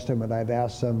New Testament. I've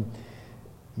asked some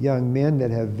young men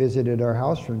that have visited our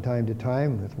house from time to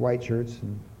time with white shirts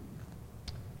and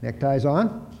neckties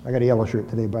on. I got a yellow shirt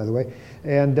today, by the way.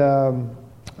 And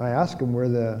I asked them where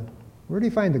do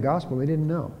you find the gospel? They didn't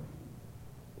know.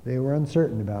 They were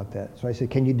uncertain about that. So I said,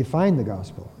 can you define the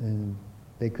gospel? And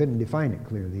they couldn't define it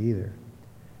clearly either.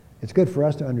 It's good for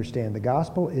us to understand the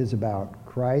gospel is about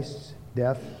Christ's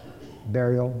death,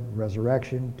 burial,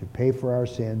 resurrection, to pay for our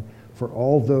sin, for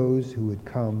all those who would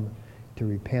come to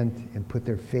repent and put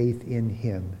their faith in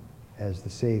him as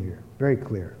the Savior. Very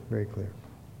clear, very clear.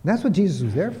 And that's what Jesus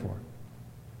was there for.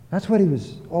 That's what he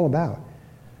was all about.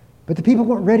 But the people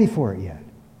weren't ready for it yet.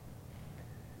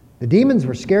 The demons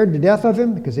were scared to death of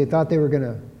him because they thought they were going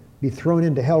to be thrown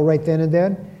into hell right then and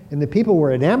then. And the people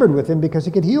were enamored with him because he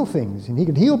could heal things. And he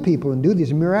could heal people and do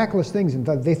these miraculous things. And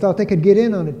they thought they could get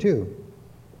in on it too.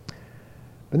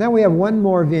 But now we have one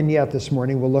more vignette this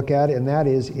morning we'll look at, and that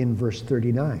is in verse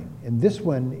 39. And this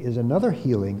one is another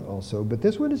healing also, but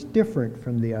this one is different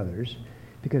from the others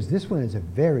because this one is a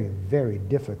very, very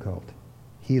difficult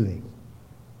healing.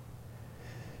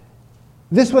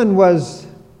 This one was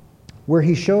where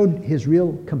he showed his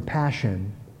real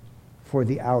compassion for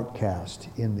the outcast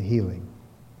in the healing.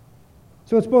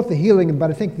 So it's both the healing, but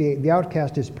I think the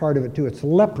outcast is part of it too. It's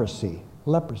leprosy.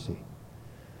 Leprosy.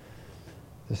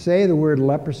 To say the word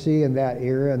leprosy in that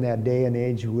era and that day and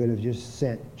age would have just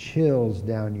sent chills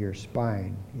down your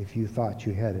spine if you thought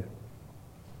you had it.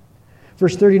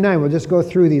 Verse 39, we'll just go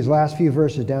through these last few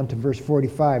verses down to verse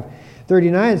 45.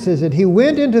 39 says that he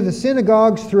went into the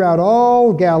synagogues throughout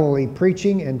all Galilee,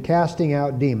 preaching and casting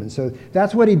out demons. So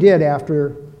that's what he did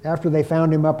after they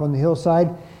found him up on the hillside.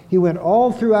 He went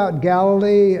all throughout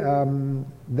Galilee.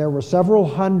 There were several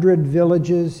hundred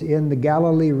villages in the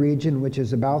Galilee region, which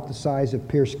is about the size of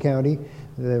Pierce County,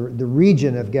 the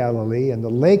region of Galilee. And the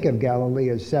lake of Galilee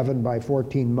is 7 by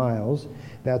 14 miles.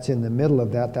 That's in the middle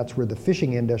of that. That's where the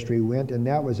fishing industry went. And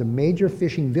that was a major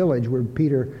fishing village where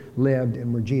Peter lived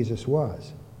and where Jesus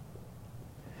was.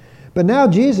 But now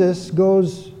Jesus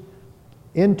goes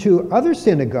into other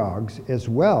synagogues as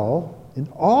well, in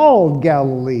all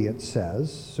Galilee, it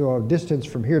says, so a distance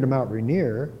from here to Mount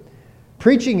Rainier,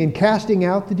 preaching and casting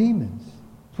out the demons.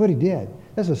 That's what he did.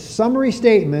 That's a summary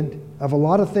statement of a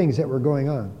lot of things that were going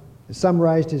on. It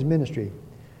summarized his ministry.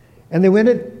 And they went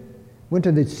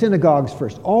to the synagogues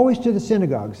first, always to the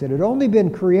synagogues that had only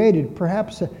been created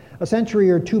perhaps a century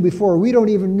or two before. We don't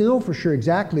even know for sure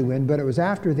exactly when, but it was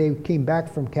after they came back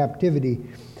from captivity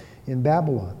in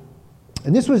Babylon.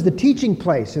 And this was the teaching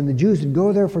place, and the Jews would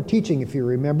go there for teaching, if you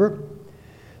remember.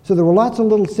 So there were lots of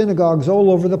little synagogues all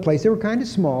over the place. They were kind of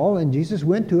small, and Jesus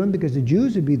went to them because the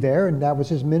Jews would be there, and that was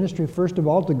his ministry, first of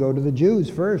all, to go to the Jews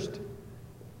first.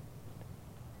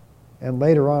 And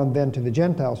later on then to the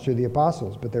Gentiles through the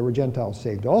apostles, but there were Gentiles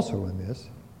saved also in this.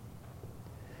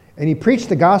 And he preached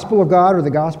the gospel of God, or the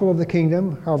gospel of the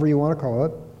kingdom, however you want to call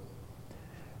it.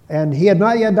 And he had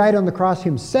not yet died on the cross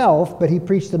himself, but he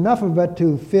preached enough of it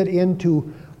to fit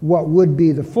into what would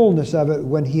be the fullness of it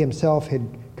when he himself had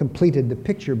completed the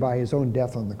picture by his own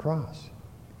death on the cross.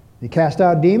 He cast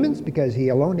out demons because he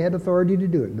alone had authority to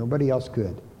do it. Nobody else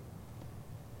could.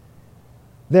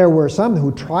 There were some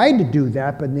who tried to do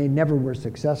that, but they never were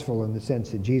successful in the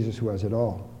sense that Jesus was at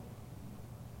all.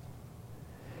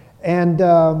 And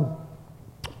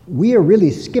we are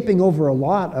really skipping over a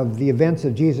lot of the events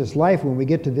of Jesus' life when we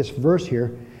get to this verse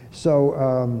here.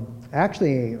 So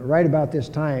actually, right about this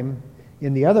time,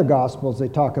 in the other Gospels, they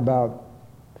talk about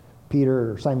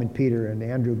Simon Peter and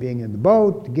Andrew being in the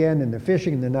boat again, and they're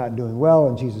fishing, and they're not doing well,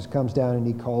 and Jesus comes down and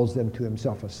he calls them to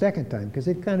himself a second time, because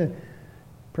they kind of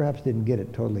perhaps didn't get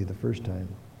it totally the first time.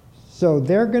 So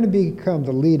they're going to become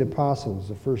the lead apostles,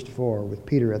 the first four, with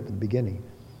Peter at the beginning.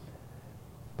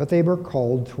 But they were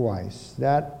called twice.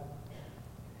 That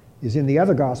is in the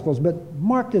other Gospels, but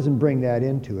Mark doesn't bring that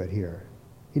into it here.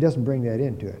 He doesn't bring that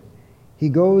into it. He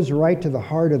goes right to the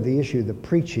heart of the issue, the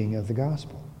preaching of the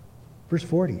gospel. Verse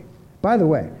 40. By the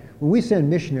way, when we send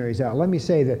missionaries out, let me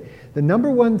say that the number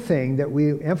one thing that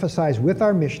we emphasize with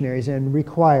our missionaries and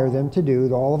require them to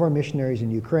do, all of our missionaries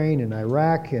in Ukraine and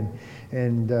Iraq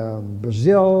and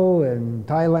Brazil and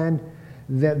Thailand,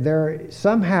 that they're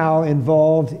somehow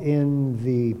involved in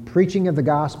the preaching of the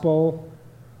gospel,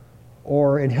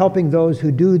 or in helping those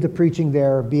who do the preaching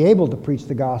there be able to preach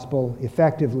the gospel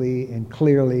effectively and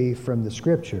clearly from the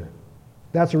Scripture.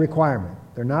 That's a requirement.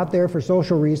 They're not there for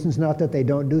social reasons, not that they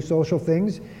don't do social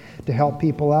things to help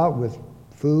people out with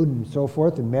food and so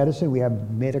forth and medicine. We have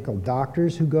medical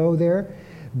doctors who go there,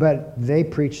 but they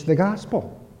preach the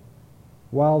gospel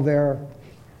while they're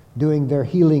doing their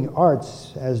healing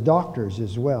arts as doctors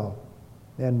as well,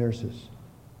 and nurses.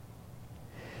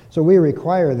 So we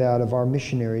require that of our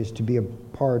missionaries to be a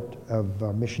part of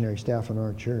our missionary staff in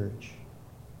our church.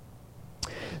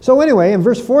 So anyway, in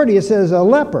verse 40 it says, a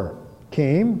leper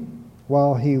came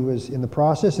while he was in the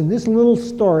process, and this little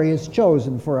story is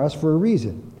chosen for us for a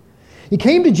reason. He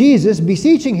came to Jesus,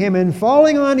 beseeching him and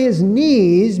falling on his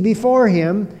knees before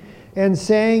him and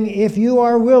saying, if you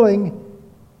are willing,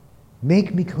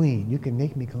 make me clean. You can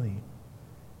make me clean.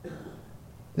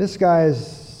 This guy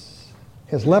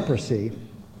has leprosy.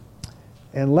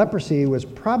 And leprosy was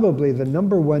probably the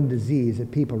number one disease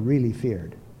that people really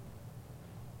feared.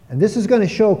 And this is going to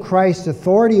show Christ's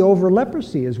authority over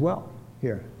leprosy as well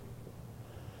here.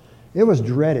 It was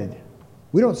dreaded.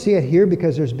 We don't see it here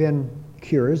because there's been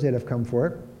cures that have come for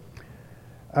it.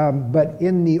 But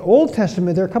in the Old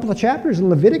Testament, there are a couple of chapters in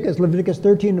Leviticus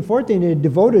 13 and 14, are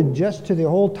devoted just to the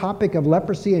whole topic of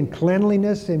leprosy and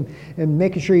cleanliness and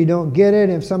making sure you don't get it.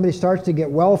 And if somebody starts to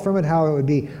get well from it, how it would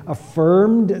be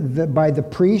affirmed by the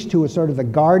priest, who was sort of the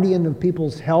guardian of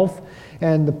people's health.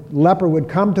 And the leper would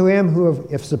come to him, who,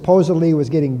 if supposedly was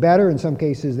getting better, in some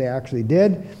cases they actually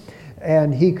did,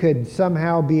 and he could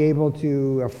somehow be able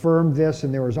to affirm this,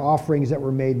 and there was offerings that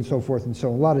were made and so forth and so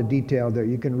on. A lot of detail there.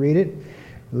 You can read it.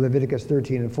 Leviticus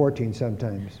 13 and 14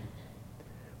 sometimes.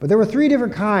 But there were three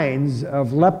different kinds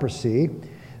of leprosy.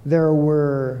 There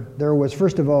was,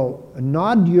 first of all,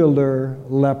 nodular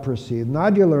leprosy.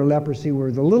 Nodular leprosy,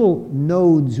 where the little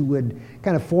nodes would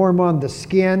kind of form on the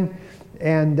skin,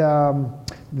 and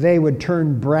they would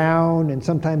turn brown, and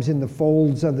sometimes in the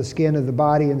folds of the skin of the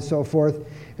body and so forth,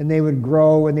 and they would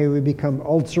grow and they would become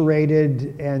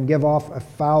ulcerated and give off a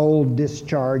foul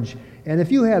discharge. And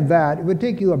if you had that, it would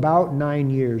take you about 9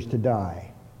 years to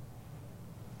die.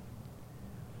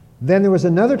 Then there was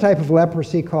another type of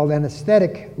leprosy called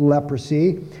anesthetic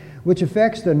leprosy, which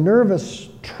affects the nervous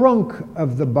trunk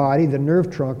of the body, the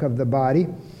nerve trunk of the body.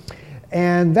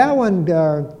 And that one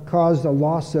caused a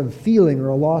loss of feeling or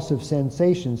a loss of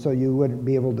sensation, so you wouldn't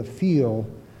be able to feel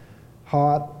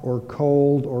hot or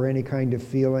cold or any kind of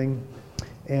feeling.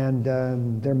 And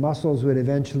their muscles would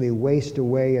eventually waste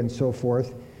away and so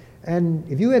forth. And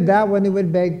if you had that one, it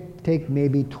would take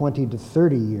maybe 20 to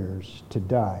 30 years to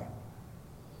die.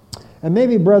 And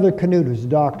maybe Brother Canute, who's a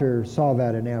doctor, saw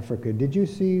that in Africa. Did you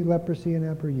see leprosy in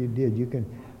Africa? You did. You can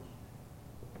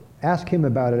ask him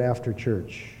about it after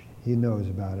church. He knows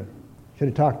about it. Should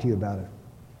have talked to you about it.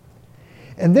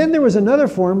 And then there was another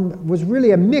form, was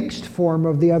really a mixed form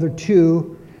of the other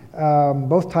two,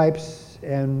 both types,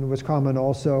 and was common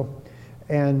also.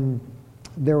 And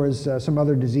there was some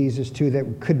other diseases too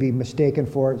that could be mistaken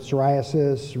for it,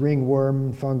 psoriasis,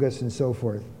 ringworm, fungus, and so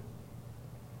forth.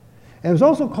 And it was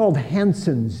also called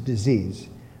Hansen's disease,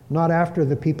 not after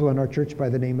the people in our church by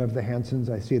the name of the Hansens.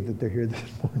 I see that they're here this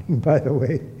morning, by the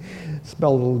way.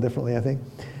 Spelled a little differently, I think.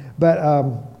 But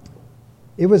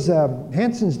it was,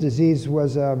 Hansen's disease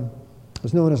was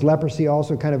known as leprosy,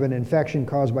 also kind of an infection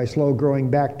caused by slow-growing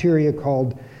bacteria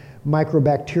called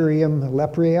Mycobacterium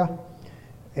leprae,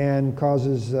 and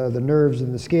causes the nerves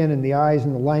and the skin and the eyes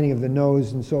and the lining of the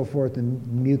nose and so forth, and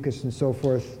mucus and so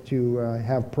forth to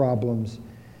have problems,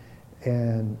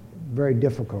 and very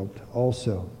difficult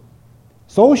also.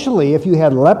 Socially, if you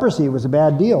had leprosy, it was a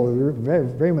bad deal. It very,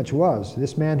 very much was.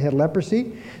 This man had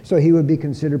leprosy, so he would be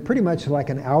considered pretty much like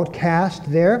an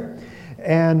outcast there,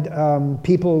 and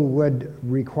people would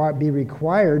be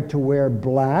required to wear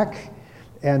black,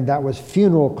 and that was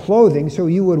funeral clothing, so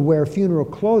you would wear funeral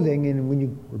clothing, and when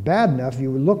you were bad enough,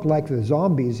 you would look like the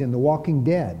zombies in The Walking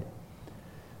Dead.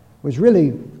 It was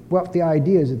really what the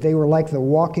idea is, that they were like the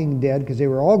Walking Dead because they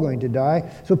were all going to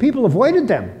die, so people avoided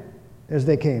them as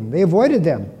they came. They avoided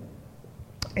them.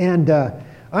 And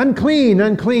unclean,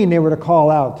 unclean, they were to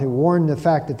call out to warn the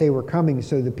fact that they were coming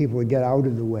so that people would get out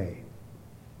of the way.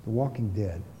 The Walking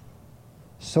Dead.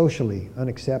 Socially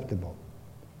unacceptable.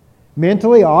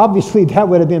 Mentally, obviously, that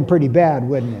would have been pretty bad,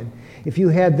 wouldn't it? If you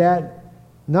had that,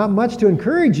 not much to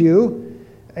encourage you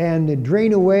and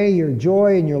drain away your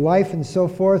joy and your life and so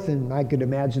forth, and I could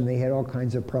imagine they had all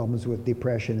kinds of problems with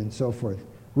depression and so forth.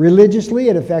 Religiously,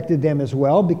 it affected them as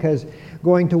well, because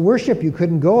going to worship, you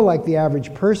couldn't go like the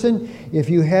average person. If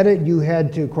you had it, you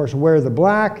had to, of course, wear the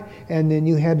black, and then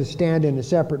you had to stand in a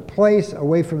separate place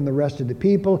away from the rest of the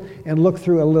people and look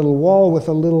through a little wall with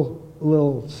a little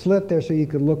slit there so you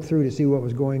could look through to see what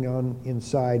was going on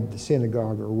inside the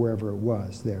synagogue or wherever it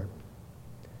was there.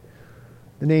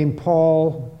 The name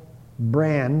Paul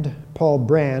Brand,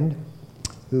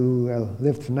 who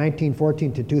lived from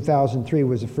 1914 to 2003,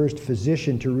 was the first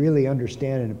physician to really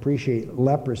understand and appreciate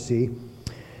leprosy,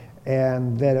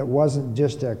 and that it wasn't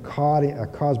just a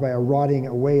cause by a rotting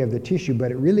away of the tissue,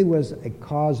 but it really was a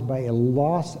cause by a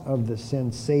loss of the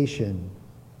sensation,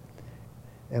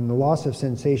 and the loss of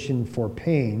sensation for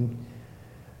pain,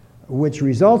 which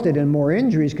resulted in more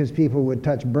injuries because people would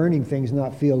touch burning things,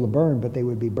 not feel the burn, but they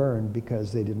would be burned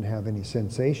because they didn't have any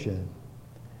sensation.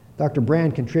 Dr.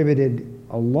 Brand contributed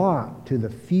a lot to the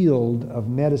field of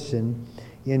medicine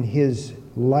in his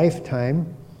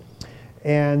lifetime,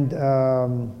 and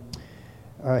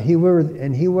he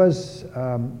was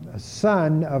a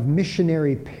son of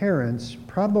missionary parents,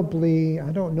 probably,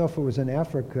 I don't know if it was in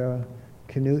Africa,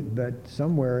 Canute, but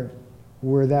somewhere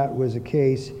where that was the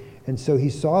case, and so he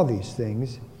saw these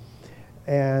things,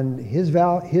 and his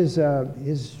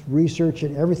research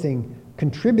and everything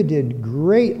contributed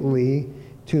greatly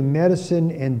to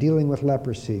medicine and dealing with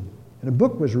leprosy. And a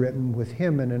book was written with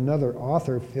him and another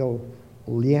author, Phil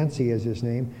Yancey is his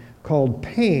name, called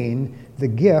Pain, the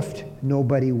Gift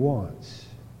Nobody Wants.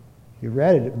 You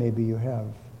read it, maybe you have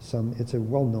some. It's a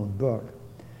well-known book.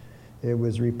 It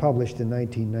was republished in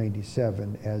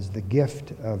 1997 as The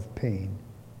Gift of Pain,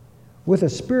 with a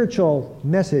spiritual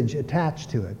message attached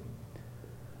to it.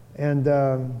 And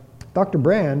Dr.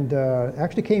 Brand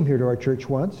actually came here to our church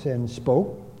once and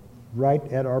spoke right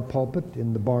at our pulpit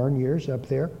in the barn years up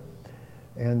there.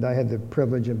 And I had the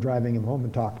privilege of driving him home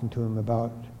and talking to him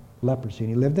about leprosy. And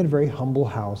he lived in a very humble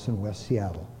house in West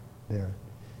Seattle there.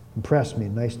 Impressed me.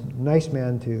 Nice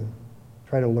man to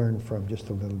try to learn from just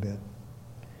a little bit.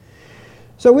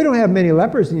 So we don't have many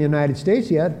lepers in the United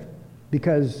States yet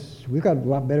because we've got a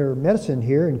lot better medicine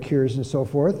here and cures and so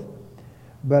forth.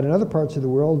 But in other parts of the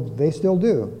world, they still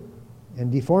do.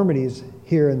 And deformities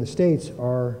here in the States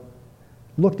are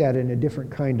looked at in a different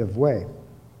kind of way.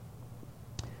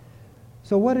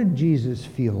 So what did Jesus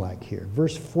feel like here?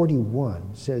 Verse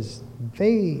 41 says,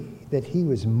 that he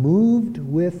was moved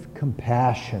with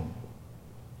compassion.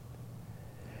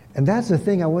 And that's the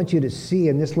thing I want you to see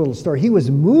in this little story. He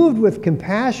was moved with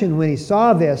compassion when he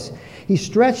saw this. He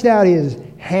stretched out his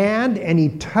hand and he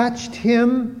touched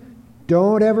him.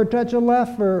 Don't ever touch a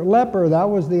leper. That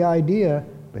was the idea.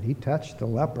 But he touched the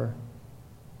leper.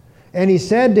 And he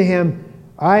said to him,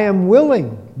 I am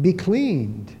willing, be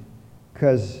cleaned.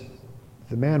 Because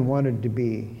the man wanted to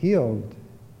be healed.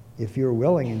 If you're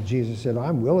willing, and Jesus said,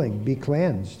 I'm willing, be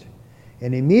cleansed.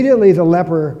 And immediately the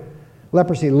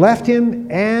leprosy left him,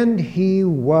 and he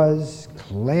was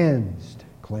cleansed.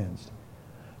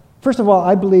 First of all,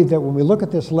 I believe that when we look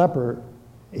at this leper,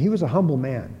 he was a humble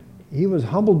man. He was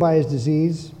humbled by his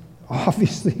disease.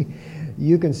 Obviously,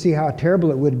 you can see how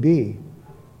terrible it would be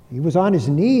He was on his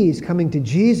knees coming to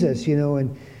Jesus,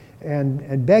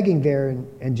 and begging there,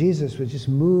 and Jesus was just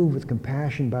moved with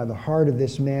compassion by the heart of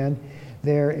this man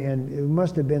there, and it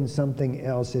must have been something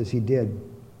else as he did.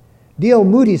 D.L.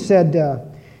 Moody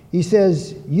said, he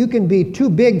says, "You can be too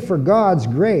big for God's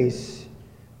grace,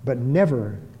 but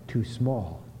never too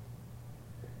small."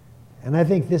 And I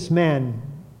think this man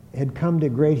had come to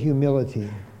great humility.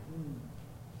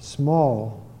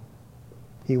 Small.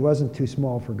 He wasn't too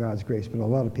small for God's grace, but a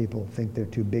lot of people think they're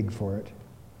too big for it.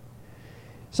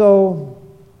 So,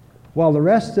 while the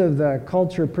rest of the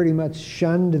culture pretty much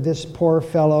shunned this poor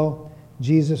fellow,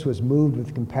 Jesus was moved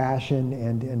with compassion,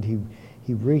 and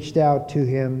he reached out to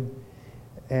him,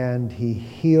 and he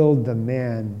healed the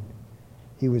man.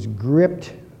 He was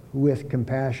gripped with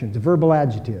compassion. It's a verbal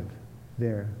adjective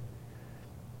there.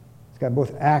 It's got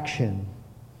both action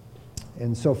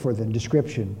and so forth, and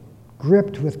description.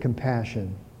 Gripped with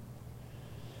compassion.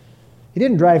 He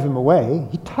didn't drive him away.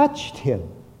 He touched him.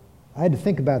 I had to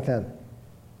think about that.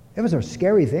 It was a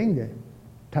scary thing to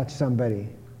touch somebody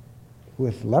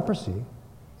with leprosy.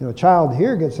 A child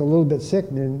here gets a little bit sick,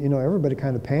 and everybody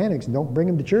kind of panics. Don't bring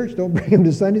him to church. Don't bring him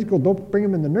to Sunday school. Don't bring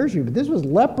him in the nursery. But this was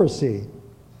leprosy.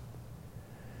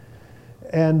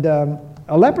 And a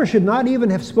leper should not even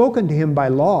have spoken to him by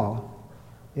law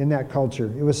in that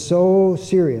culture. It was so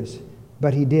serious.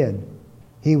 But he did.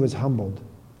 He was humbled.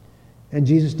 And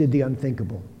Jesus did the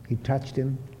unthinkable. He touched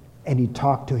him, and he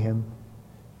talked to him,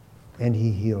 and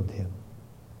he healed him.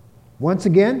 Once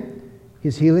again,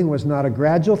 his healing was not a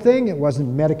gradual thing. It wasn't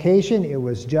medication. It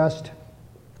was just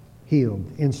healed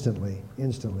instantly.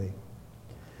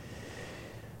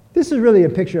 This is really a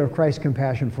picture of Christ's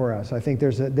compassion for us. I think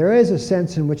there is a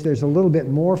sense in which there's a little bit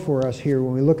more for us here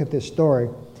when we look at this story.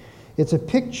 It's a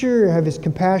picture of his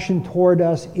compassion toward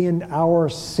us in our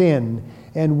sin.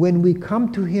 And when we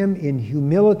come to him in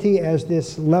humility, as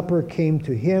this leper came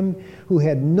to him, who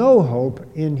had no hope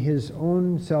in his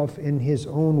own self, in his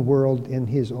own world, in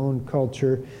his own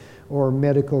culture or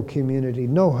medical community,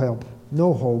 no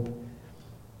hope,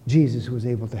 Jesus was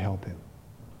able to help him,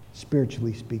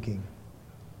 spiritually speaking,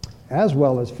 as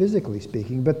well as physically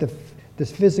speaking. But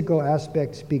this physical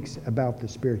aspect speaks about the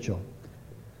spiritual.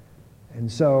 And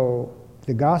so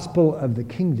the gospel of the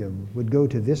kingdom would go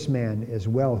to this man as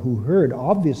well, who heard,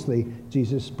 obviously,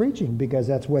 Jesus preaching, because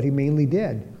that's what he mainly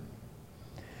did.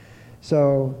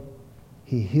 So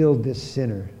he healed this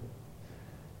sinner.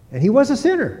 And he was a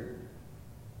sinner,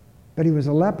 but he was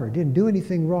a leper. Didn't do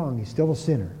anything wrong. He's still a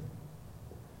sinner.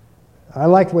 I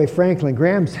like the way Franklin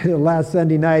Graham said it last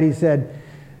Sunday night. He said,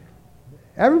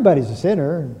 everybody's a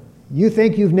sinner. You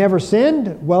think you've never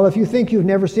sinned? Well, if you think you've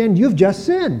never sinned, you've just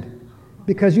sinned.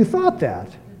 Because you thought that.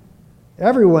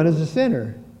 Everyone is a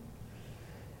sinner.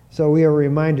 So we are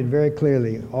reminded very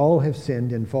clearly, all have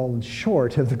sinned and fallen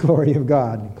short of the glory of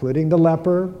God, including the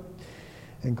leper,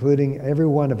 including every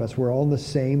one of us. We're all in the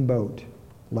same boat,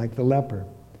 like the leper.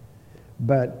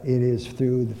 But it is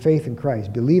through the faith in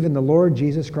Christ. Believe in the Lord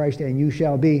Jesus Christ and you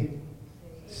shall be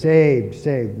saved.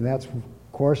 And that's, of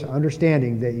course,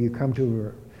 understanding that you come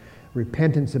to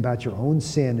repentance about your own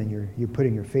sin, and you're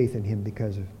putting your faith in him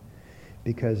because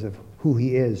of who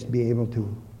he is, to be able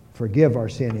to forgive our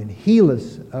sin and heal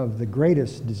us of the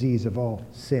greatest disease of all,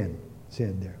 sin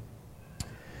there.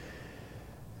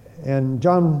 And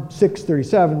John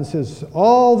 6:37 says,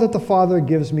 all that the Father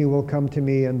gives me will come to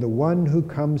me, and the one who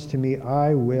comes to me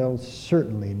I will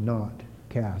certainly not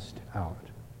cast out.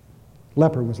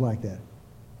 Leper was like that.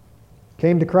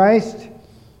 Came to Christ,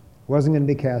 wasn't going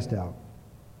to be cast out.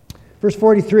 Verse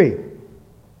 43.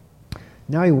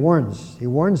 Now he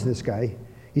warns this guy.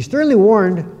 He sternly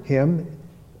warned him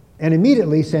and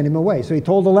immediately sent him away. So he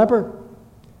told the leper,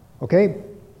 okay,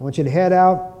 I want you to head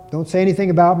out. Don't say anything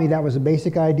about me. That was a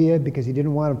basic idea, because he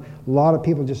didn't want a lot of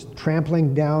people just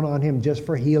trampling down on him just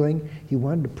for healing. He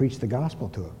wanted to preach the gospel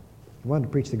to him. He wanted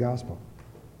to preach the gospel.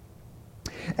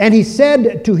 And he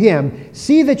said to him,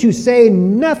 see that you say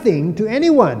nothing to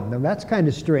anyone. Now that's kind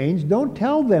of strange. Don't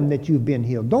tell them that you've been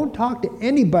healed. Don't talk to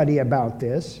anybody about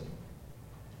this.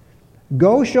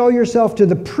 Go show yourself to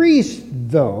the priest,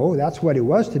 though, that's what he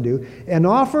was to do, and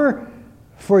offer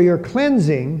for your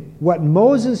cleansing what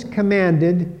Moses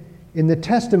commanded in the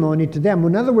testimony to them.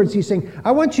 In other words, he's saying,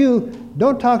 I want you,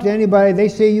 don't talk to anybody. They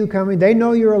see you coming. They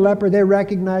know you're a leper. They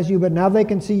recognize you, but now they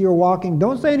can see you're walking.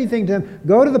 Don't say anything to them.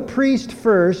 Go to the priest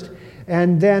first,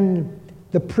 and then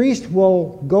the priest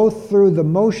will go through the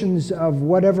motions of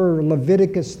whatever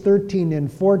Leviticus 13 and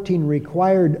 14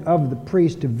 required of the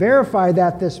priest to verify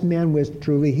that this man was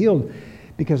truly healed.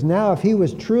 Because now if he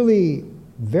was truly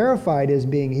verified as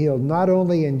being healed, not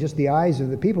only in just the eyes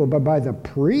of the people, but by the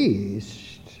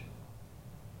priest,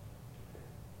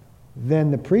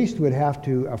 then the priest would have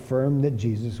to affirm that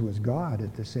Jesus was God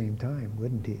at the same time,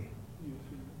 wouldn't he?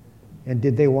 And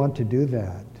did they want to do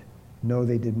that? No,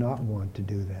 they did not want to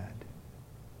do that.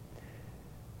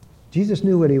 Jesus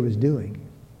knew what he was doing.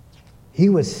 He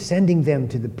was sending them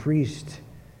to the priest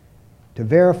to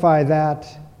verify that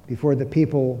before the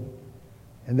people,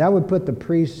 and that would put the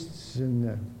priests and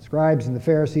the scribes and the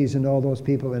Pharisees and all those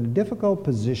people in a difficult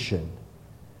position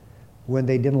when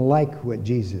they didn't like what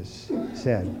Jesus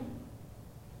said.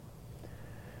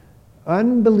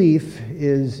 Unbelief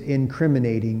is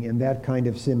incriminating in that kind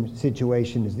of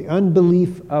situation. Is the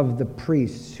unbelief of the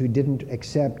priests who didn't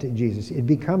accept Jesus. It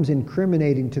becomes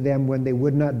incriminating to them when they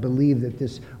would not believe that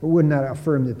this, or would not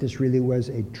affirm that this really was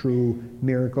a true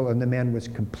miracle and the man was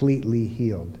completely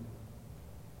healed.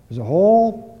 There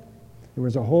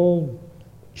was a whole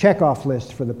checkoff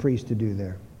list for the priest to do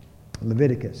there.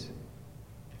 Leviticus.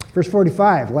 Verse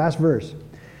 45, last verse.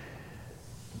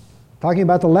 Talking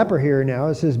about the leper here now,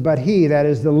 it says, but he, that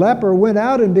is the leper, went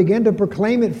out and began to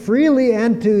proclaim it freely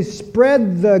and to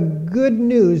spread the good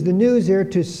news, the news here,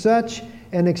 to such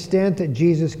an extent that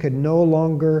Jesus could no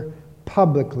longer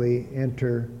publicly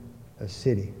enter a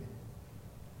city,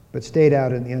 but stayed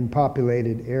out in the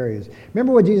unpopulated areas.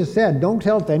 Remember what Jesus said, don't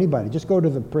tell it to anybody, just go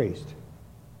to the priest.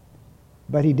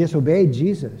 But he disobeyed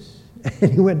Jesus,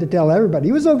 and he went to tell everybody.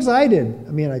 He was so excited.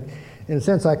 I mean, in a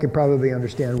sense, I could probably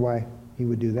understand why he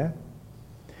would do that.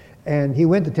 And he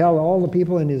went to tell all the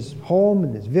people in his home,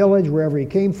 in his village, wherever he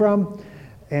came from,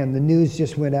 and the news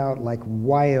just went out like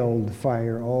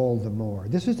wildfire all the more.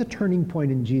 This is the turning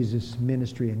point in Jesus'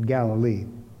 ministry in Galilee.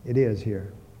 It is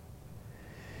here.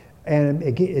 And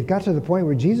it got to the point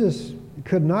where Jesus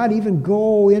could not even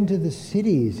go into the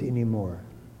cities anymore.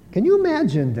 Can you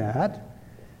imagine that?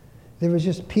 There was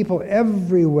just people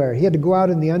everywhere. He had to go out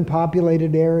in the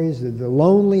unpopulated areas, the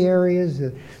lonely areas,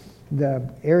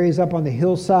 the areas up on the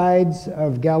hillsides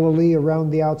of Galilee around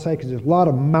the outside, because there's a lot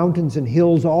of mountains and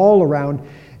hills all around,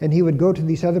 and he would go to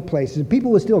these other places. And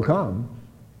people would still come,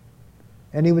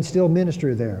 and he would still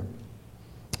minister there.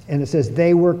 And it says,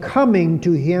 they were coming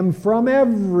to him from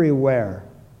everywhere.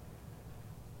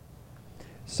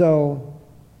 So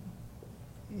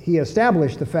he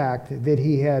established the fact that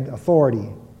he had authority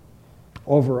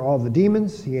over all the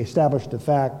demons. He established the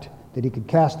fact that he could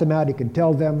cast them out. He could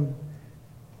tell them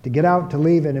to get out, to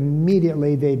leave, and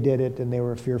immediately they did it, and they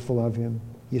were fearful of him.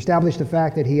 He established the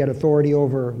fact that he had authority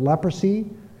over leprosy,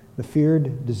 the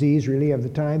feared disease really of the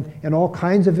time, and all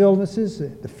kinds of illnesses,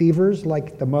 the fevers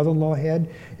like the mother-in-law had,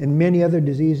 and many other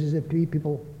diseases that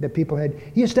people had.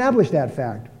 He established that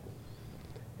fact.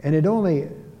 And it only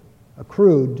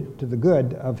accrued to the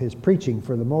good of his preaching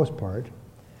for the most part,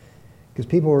 because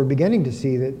people were beginning to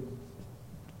see that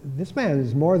this man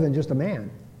is more than just a man.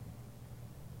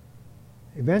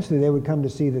 Eventually they would come to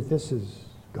see that this is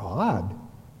God.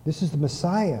 This is the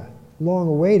Messiah, long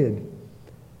awaited.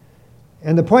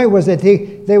 And the point was that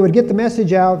they would get the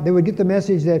message out. They would get the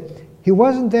message that he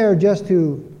wasn't there just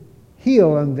to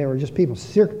heal, and there were just people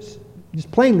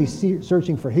just plainly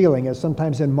searching for healing, as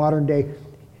sometimes in modern day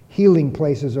healing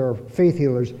places or faith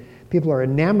healers, people are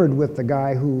enamored with the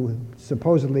guy who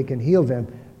supposedly can heal them,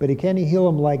 but can he heal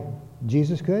them like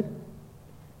Jesus could?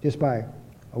 Just by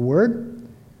a word?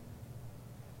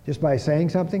 Just by saying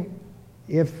something?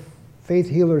 If faith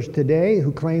healers today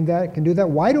who claim that can do that,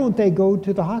 why don't they go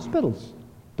to the hospitals?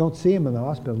 Don't see them in the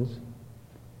hospitals.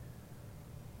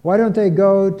 Why don't they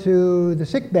go to the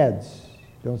sick beds?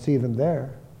 Don't see them there.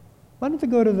 Why don't they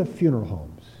go to the funeral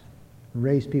homes and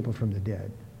raise people from the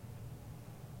dead?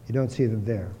 You don't see them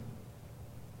there.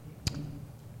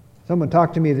 Someone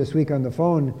talked to me this week on the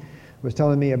phone, was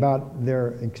telling me about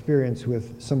their experience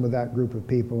with some of that group of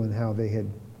people and how they had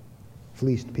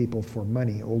fleeced people for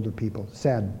money, older people.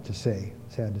 Sad to say.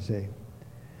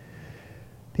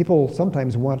 People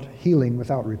sometimes want healing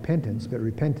without repentance, but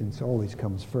repentance always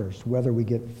comes first. Whether we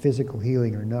get physical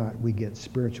healing or not, we get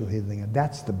spiritual healing, and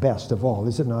that's the best of all,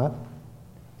 is it not?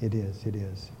 It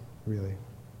is, really.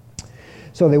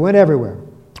 So they went everywhere.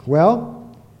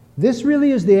 Well, this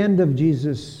really is the end of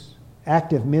Jesus'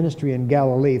 active ministry in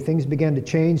Galilee. Things began to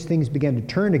change, things began to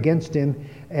turn against him,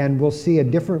 and we'll see a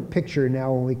different picture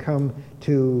now when we come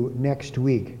to next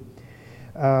week.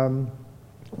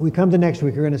 We come to next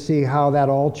week, we're going to see how that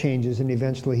all changes, and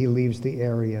eventually he leaves the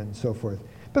area and so forth.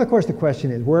 But of course the question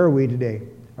is, where are we today?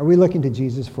 Are we looking to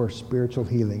Jesus for spiritual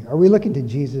healing? Are we looking to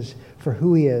Jesus for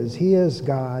who he is? He is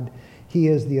God. He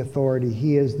is the authority.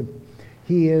 He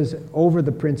is over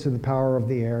the prince of the power of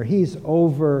the air. He's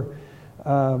over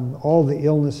all the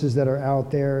illnesses that are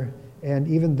out there. And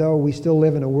even though we still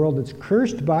live in a world that's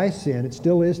cursed by sin, it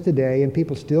still is today, and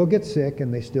people still get sick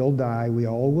and they still die. We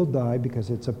all will die because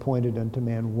it's appointed unto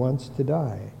man once to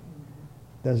die.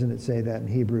 Doesn't it say that in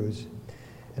Hebrews?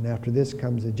 And after this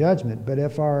comes the judgment. But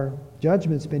if our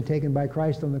judgment's been taken by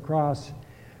Christ on the cross,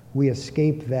 we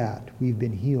escape that. We've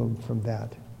been healed from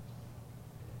that.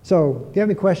 So, if you have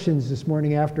any questions this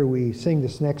morning after we sing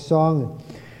this next song,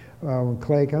 when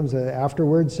Clay comes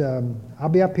afterwards, I'll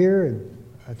be up here. And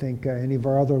I think any of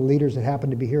our other leaders that happen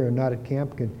to be here or not at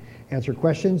camp can answer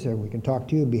questions, and we can talk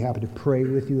to you and be happy to pray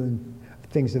with you and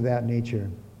things of that nature.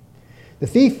 The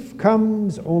thief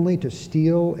comes only to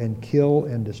steal and kill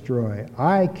and destroy.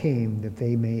 I came that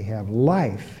they may have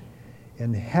life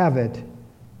and have it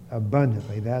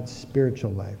abundantly. That's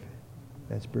spiritual life.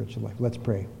 That's spiritual life. Let's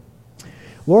pray.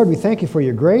 Lord, we thank you for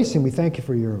your grace, and we thank you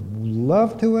for your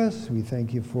love to us. We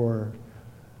thank you for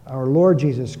our Lord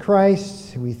Jesus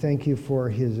Christ. We thank you for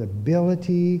his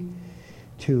ability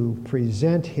to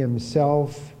present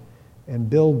himself and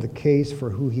build the case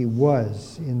for who he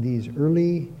was in these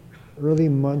early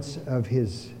months of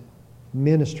his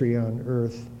ministry on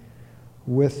earth,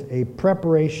 with a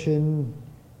preparation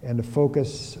and a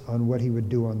focus on what he would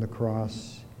do on the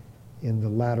cross in the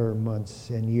latter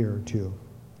months and year or two.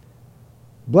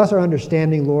 Bless our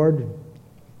understanding, Lord.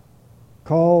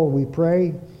 Call, we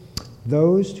pray,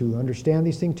 those to understand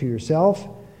these things to yourself,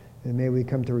 and may we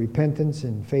come to repentance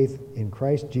and faith in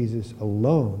Christ Jesus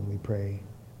alone, we pray,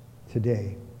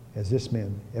 today, as this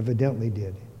man evidently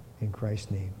did, in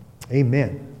Christ's name.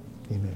 Amen. Amen.